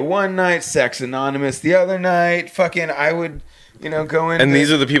AA one night, Sex Anonymous the other night. Fucking, I would, go in. And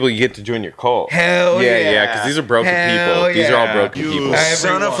these are the people you get to join your cult. Hell yeah. Yeah, because these are broken people. These are all broken people.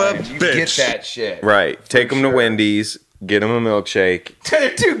 Son of a bitch. Get that shit. Right. Take them to Wendy's. Get them a milkshake.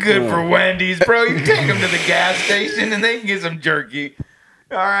 They're too good for Wendy's, bro. You take them to the gas station and they can get some jerky.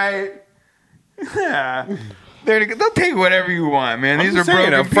 All right. Yeah. They'll take whatever you want, man. These are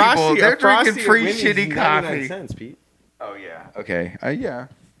broken people. They're drinking free shitty coffee. Cents, Pete. Oh yeah. Okay. Yeah.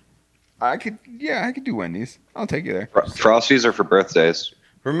 I could do Wendy's. I'll take you there. Frosties are for birthdays.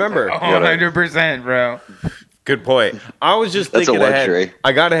 Remember, 100%, bro. Good point. I was just That's thinking a luxury. ahead.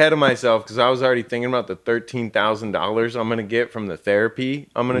 I got ahead of myself because I was already thinking about the $13,000 I'm going to get from the therapy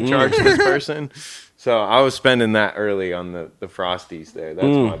I'm going to charge this person. So I was spending that early on the Frosties there. That's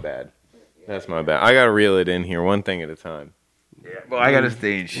my bad. That's my bad. I got to reel it in here, one thing at a time. Yeah. Well, I got to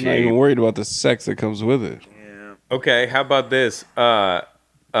stay in shape. I'm not even worried about the sex that comes with it. Yeah. Okay, how about this?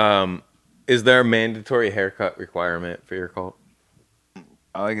 Is there a mandatory haircut requirement for your cult?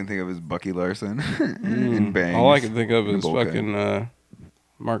 All I can think of is Bucky Larson and Bangs. All I can think of and is bowl cut. fucking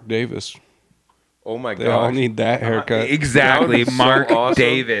Mark Davis. Oh my god! They all need that haircut. Exactly, so Mark awesome.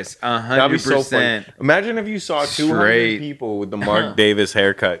 Davis, That'd be so funny. 100%. Imagine if you saw 200 Straight. people with the Mark Davis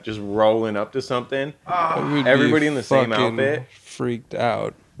haircut just rolling up to something. Everybody in the same outfit. Freaked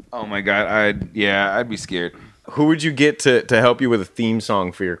out. Oh my god, I'd be scared. Who would you get to help you with a theme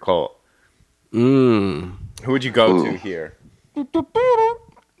song for your cult? Who would you go to here?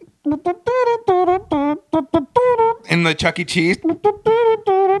 In the Chuck E. Cheese,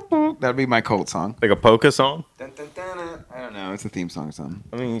 that'd be my cult song. Like a polka song? I don't know. It's a theme song or something.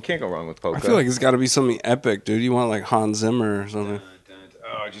 I mean, you can't go wrong with polka. I feel like it's got to be something epic, dude. You want like Hans Zimmer or something?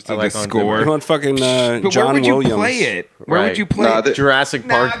 Oh, just I like the Hans score. You want fucking But John where would you Williams? play it? Where Right. would you play it? Jurassic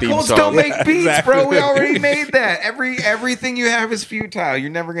Park theme Colts song. don't make beats, Exactly. bro. We already made that. Everything you have is futile. You're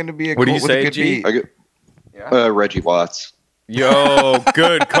never going to be a What do cult you with a say, good G? beat. Reggie Watts. Yo,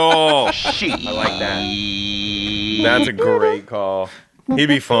 good call. I like that. That's a great call. He'd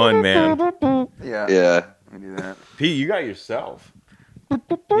be fun, man. Yeah. We do that. Pete, you got yourself. Yeah,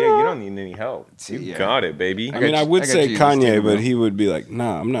 you don't need any help. You Yeah. got it, baby. I mean, I would I got say Jesus, Kanye, dude, but bro. he would be like,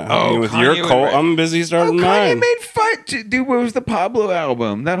 "Nah, I'm not Oh, hanging with Kanye your would cult. write- I'm busy starting Kanye mine." made fun. Dude, what was the Pablo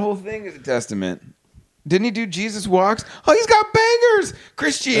album? That whole thing is a testament. Didn't he do Jesus Walks? Oh, he's got bangers. His last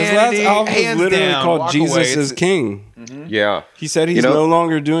Christianity, album was hands literally down. called Walk Jesus Away. is King. Yeah. He said he's no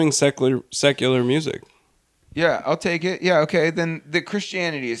longer doing secular music. Yeah, I'll take it. Yeah, okay. Then the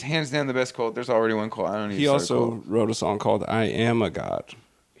Christianity is hands down the best cult. There's already one cult. I don't need He to start a also cult. wrote a song called "I Am a God."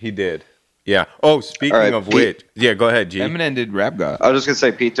 He did. Yeah. Oh, speaking All right, of Pete. which. Yeah, go ahead, G. Eminem did Rap God. I was just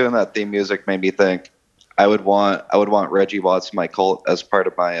gonna say, Pete doing that theme music made me think I would want Reggie Watts in my cult as part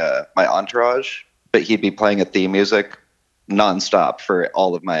of my my entourage, but he'd be playing a theme music nonstop for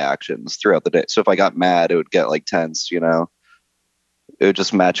all of my actions throughout the day. So if I got mad, it would get like tense, you know. It would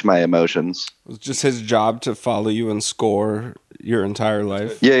just match my emotions. It was just his job to follow you and score your entire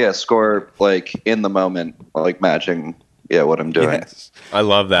life. Yeah, score like in the moment, like matching what I'm doing. Yes. I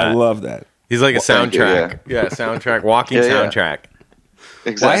love that. I love that. He's like a Thank you, soundtrack. Yeah, soundtrack. Walking Yeah, yeah. soundtrack.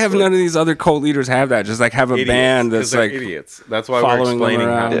 Exactly. Why have none of these other cult leaders have that? Just like have a Idiots, band 'cause that's they're like idiots. That's why we're following them explaining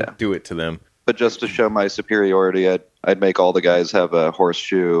how around. to do it to them. But just to show my superiority, I'd make all the guys have a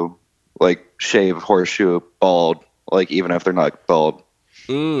horseshoe, like shave horseshoe bald, like even if they're not bald.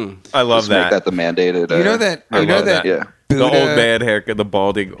 I love Just make that. that the mandated. You know that? I You know love that? Yeah, The Buddha- old bad haircut, the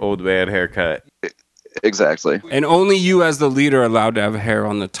balding old bad haircut. exactly. And only you, as the leader, are allowed to have hair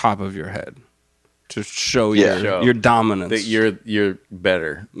on the top of your head to show your dominance. That you're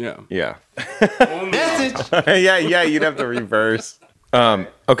better. Yeah. Yeah. yeah, you'd have to reverse.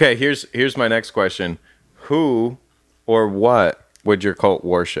 Okay, here's my next question. Who or what would your cult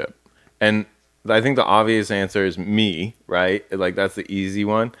worship? And I think the obvious answer is me, right? Like that's the easy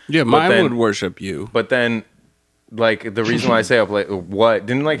one. Yeah, But mine then- would worship you. But then like the reason why I say up like what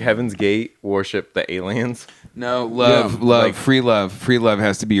didn't like Heaven's Gate worship the aliens? No, love, Yeah, love, like- free love. Free love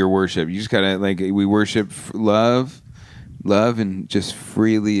has to be your worship. You just gotta like we worship love, and just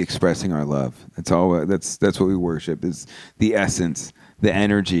freely expressing our love. That's all. That's what we worship is the essence, the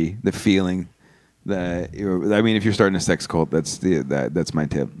energy, the feeling. I mean, if you're starting a sex cult, that's my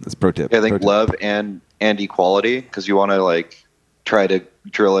tip. That's pro tip. Yeah, I Pro think tip. love and equality, because you want to like try to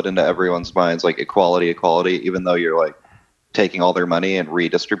drill it into everyone's minds, like equality, even though you're like taking all their money and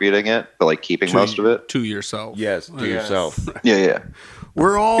redistributing it, but like keeping most of it to yourself. Yes, to yourself. Yeah.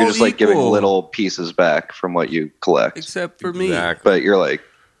 We're all You're just like giving equal. little pieces back from what you collect, Except for me. but you're like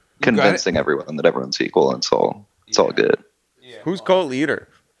got it. convincing everyone that everyone's equal, and it's all good. Who's cult leader?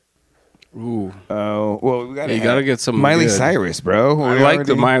 Ooh. Oh well, we gotta You gotta get some Miley good. Cyrus, bro. I We like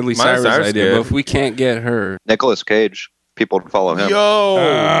the already- Miley Cyrus Cyrus idea, good. but if we can't get her, Nicolas Cage, people would follow him. Yo,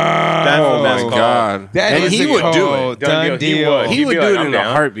 that's the best oh call. God, That and is he a would do call. it. Done He deal. would. He He'd would be do like, it I'm in down.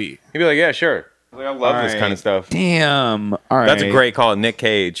 a heartbeat. He'd be like, yeah, sure. Like, I love this Alright. kind of stuff. Damn. All right. That's a great call, Nick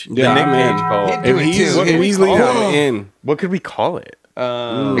Cage. Yeah, the Nick man. Cage call. He'd do If it he's too. Weasley, Oh. I'm in. What could we call it?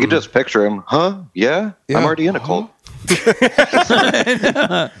 You can just picture him, huh? Yeah, I'm already in a cult.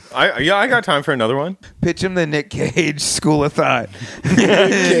 I got time for another one. Pitch him the Nick Cage School of Thought. Nick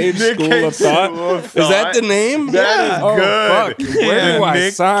Cage School of Thought. Is that the name? That is good. Fuck. Where do I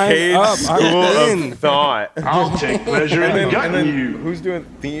Nick sign Cage up? School of Thought. I'll take pleasure in gutting you. Who's doing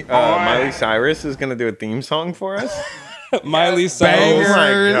Miley Cyrus is going to do a theme song for us? Miley Cyrus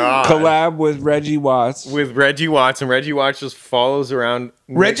collab with Reggie Watts. With Reggie Watts, and Reggie Watts just follows around.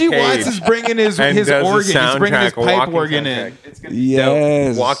 Reggie Nick Cage Watts is bringing his and organ. does a He's bringing his soundtrack, a pipe walking organ soundtrack. in. It's gonna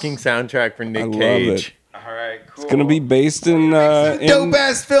Yes. be walking soundtrack for Nick I love Cage. it. All right, cool. It's gonna be based in Dope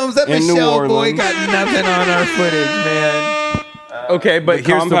ass films. That in New Michelle boy Orleans. got nothing on our footage, man. Okay, but here's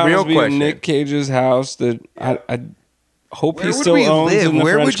the compound real is being question. Nick Cage's house that I hope Where he would still we owns live? in the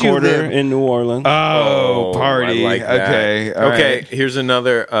Where French would you Quarter live? in New Orleans. Oh, party. I like that. Okay. all Okay, right. here's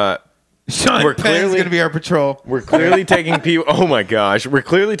another. Sean We're Penn's clearly- going to be our patrol. We're clearly taking people. Oh my gosh, we're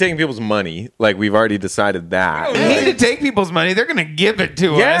clearly taking people's money. Like we've already decided that. We need to take people's money. They're going to give it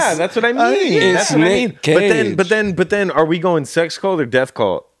to us. Yeah, that's what I mean. It's That's what I mean. Nick Cage. But then, are we going sex cult or death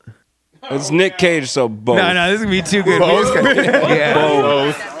cult? It's Nick Cage, so both. No, this is going to be too good. Both? Yeah.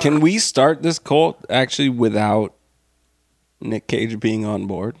 Both. Can we start this cult actually without Nick Cage being on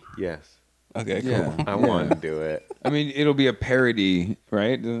board? Yes, Okay, cool. Yeah. I want to do it. I mean, it'll be a parody,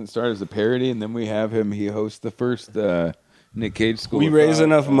 right? Doesn't it start as a parody, and then we have him. He hosts the first Nick Cage School. We of raise Thought.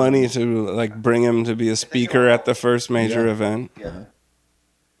 enough money to like bring him to be a speaker at the first major event.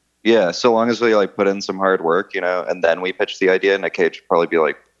 Yeah, so long as we like put in some hard work, and then we pitch the idea, Nick Cage would probably be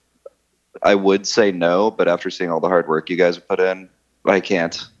like, I would say no, but after seeing all the hard work you guys have put in, I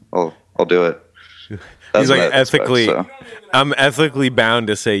can't. I'll do it. That's He's like what I expect, ethically. so. I'm ethically bound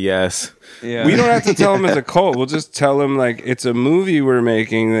to say yes. Yeah. We don't have to tell him it's a cult. We'll just tell him like it's a movie we're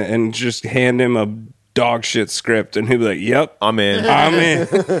making and just hand him a dog shit script and he'll be like, "Yep, I'm in. I'm in."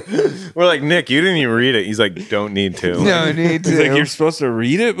 We're like, Nick, you didn't even read it. He's like, don't need to. No need He's to. like, "You're supposed to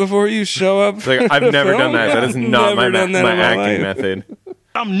read it before you show up." It's like, I've never done that. That is not my Never done that in my acting life. method.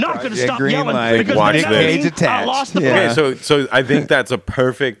 I'm not going to Yeah, stop green yelling light. because Watch Nick this. Cage Attached. I lost the Yeah. Okay, so I think that's a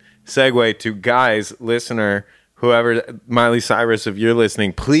perfect segue to guys, listener, whoever, Miley Cyrus, if you're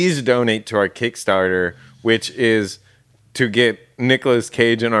listening, please donate to our Kickstarter, which is to get Nicolas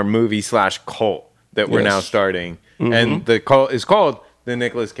Cage in our movie /cult that we're Yes. now starting. Mm-hmm. And the cult is called the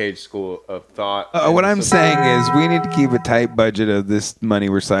Nicolas Cage School of Thought. What And I'm so- saying is we need to keep a tight budget of this money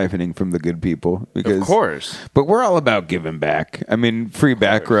we're siphoning from the good people. Because, Of course. But we're all about giving back. I mean, free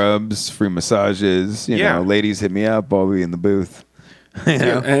back rubs, free massages. You Yeah. know, ladies hit me up. I'll be in the booth. You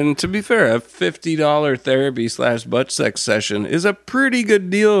know? And to be fair, a $50 therapy /butt sex session is a pretty good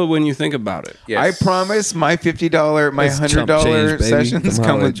deal when you think about it. Yes. I promise my $50, my It's chump $100 change, baby. sessions Come come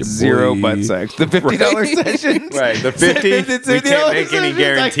holla with at your zero boy. butt sex. The $50 sessions. Right, the 50, we can't make any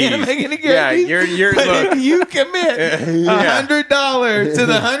guarantees. I can't make any Yeah, guarantees. you're But look. if you commit $100 to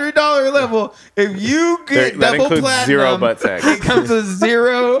the $100 level, if you get That double includes platinum, zero butt sex. it comes with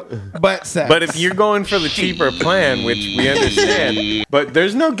zero butt sex. But if you're going for the cheaper plan, which we understand, but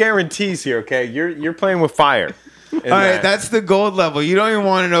there's no guarantees here, okay? You're playing with fire. all right, that's the gold level. You don't even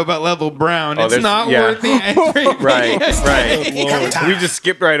want to know about level brown. Oh, It's there's- not yeah. worth the entry. right. We just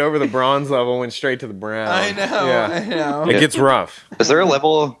skipped right over the bronze level, went straight to the brown. I know. Yeah. I know. It gets rough. Is there a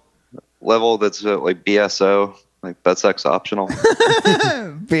level that's like BSO, like butt sex optional?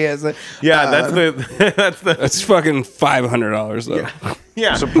 BS. Yeah, that's the That's fucking $500 though.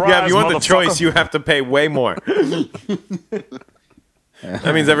 yeah. Surprise, yeah, if you want the motherfucker. choice, you have to pay way more.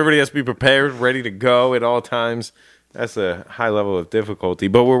 That means everybody has to be prepared, ready to go at all times. That's a high level of difficulty,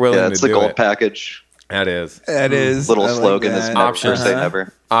 but we're willing Yeah, to it's the do gold it. package. That is. That is. Little I like slogan is that. never Options. say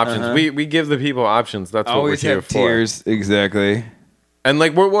never. Options. We give the people options. That's what Always we're here have for. tears. Exactly. And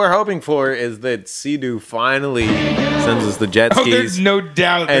like what we're hoping for is that Sea-Doo finally sends us the jet Oh, skis. there's no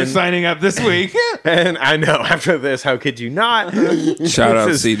doubt they're And- signing up this week. And I know after this, how could you not? Shout out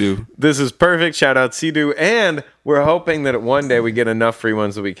This is- Sea-Doo. This is perfect. Shout out Sea-Doo. And we're hoping that one day we get enough free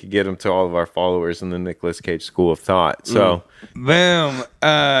ones that we could get them to all of our followers in the Nicolas Cage School of Thought. So Boom.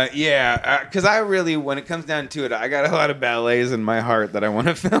 Yeah. Because I really, when it comes down to it, I got a lot of ballets in my heart that I want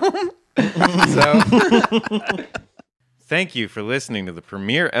to film. So. thank you for listening to the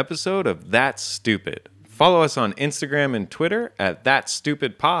premiere episode of That's Stupid. Follow us on Instagram and Twitter at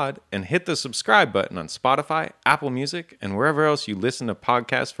ThatStupidPod and hit the subscribe button on Spotify, Apple Music, and wherever else you listen to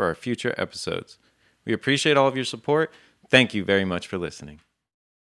podcasts for our future episodes. We appreciate all of your support. Thank you very much for listening.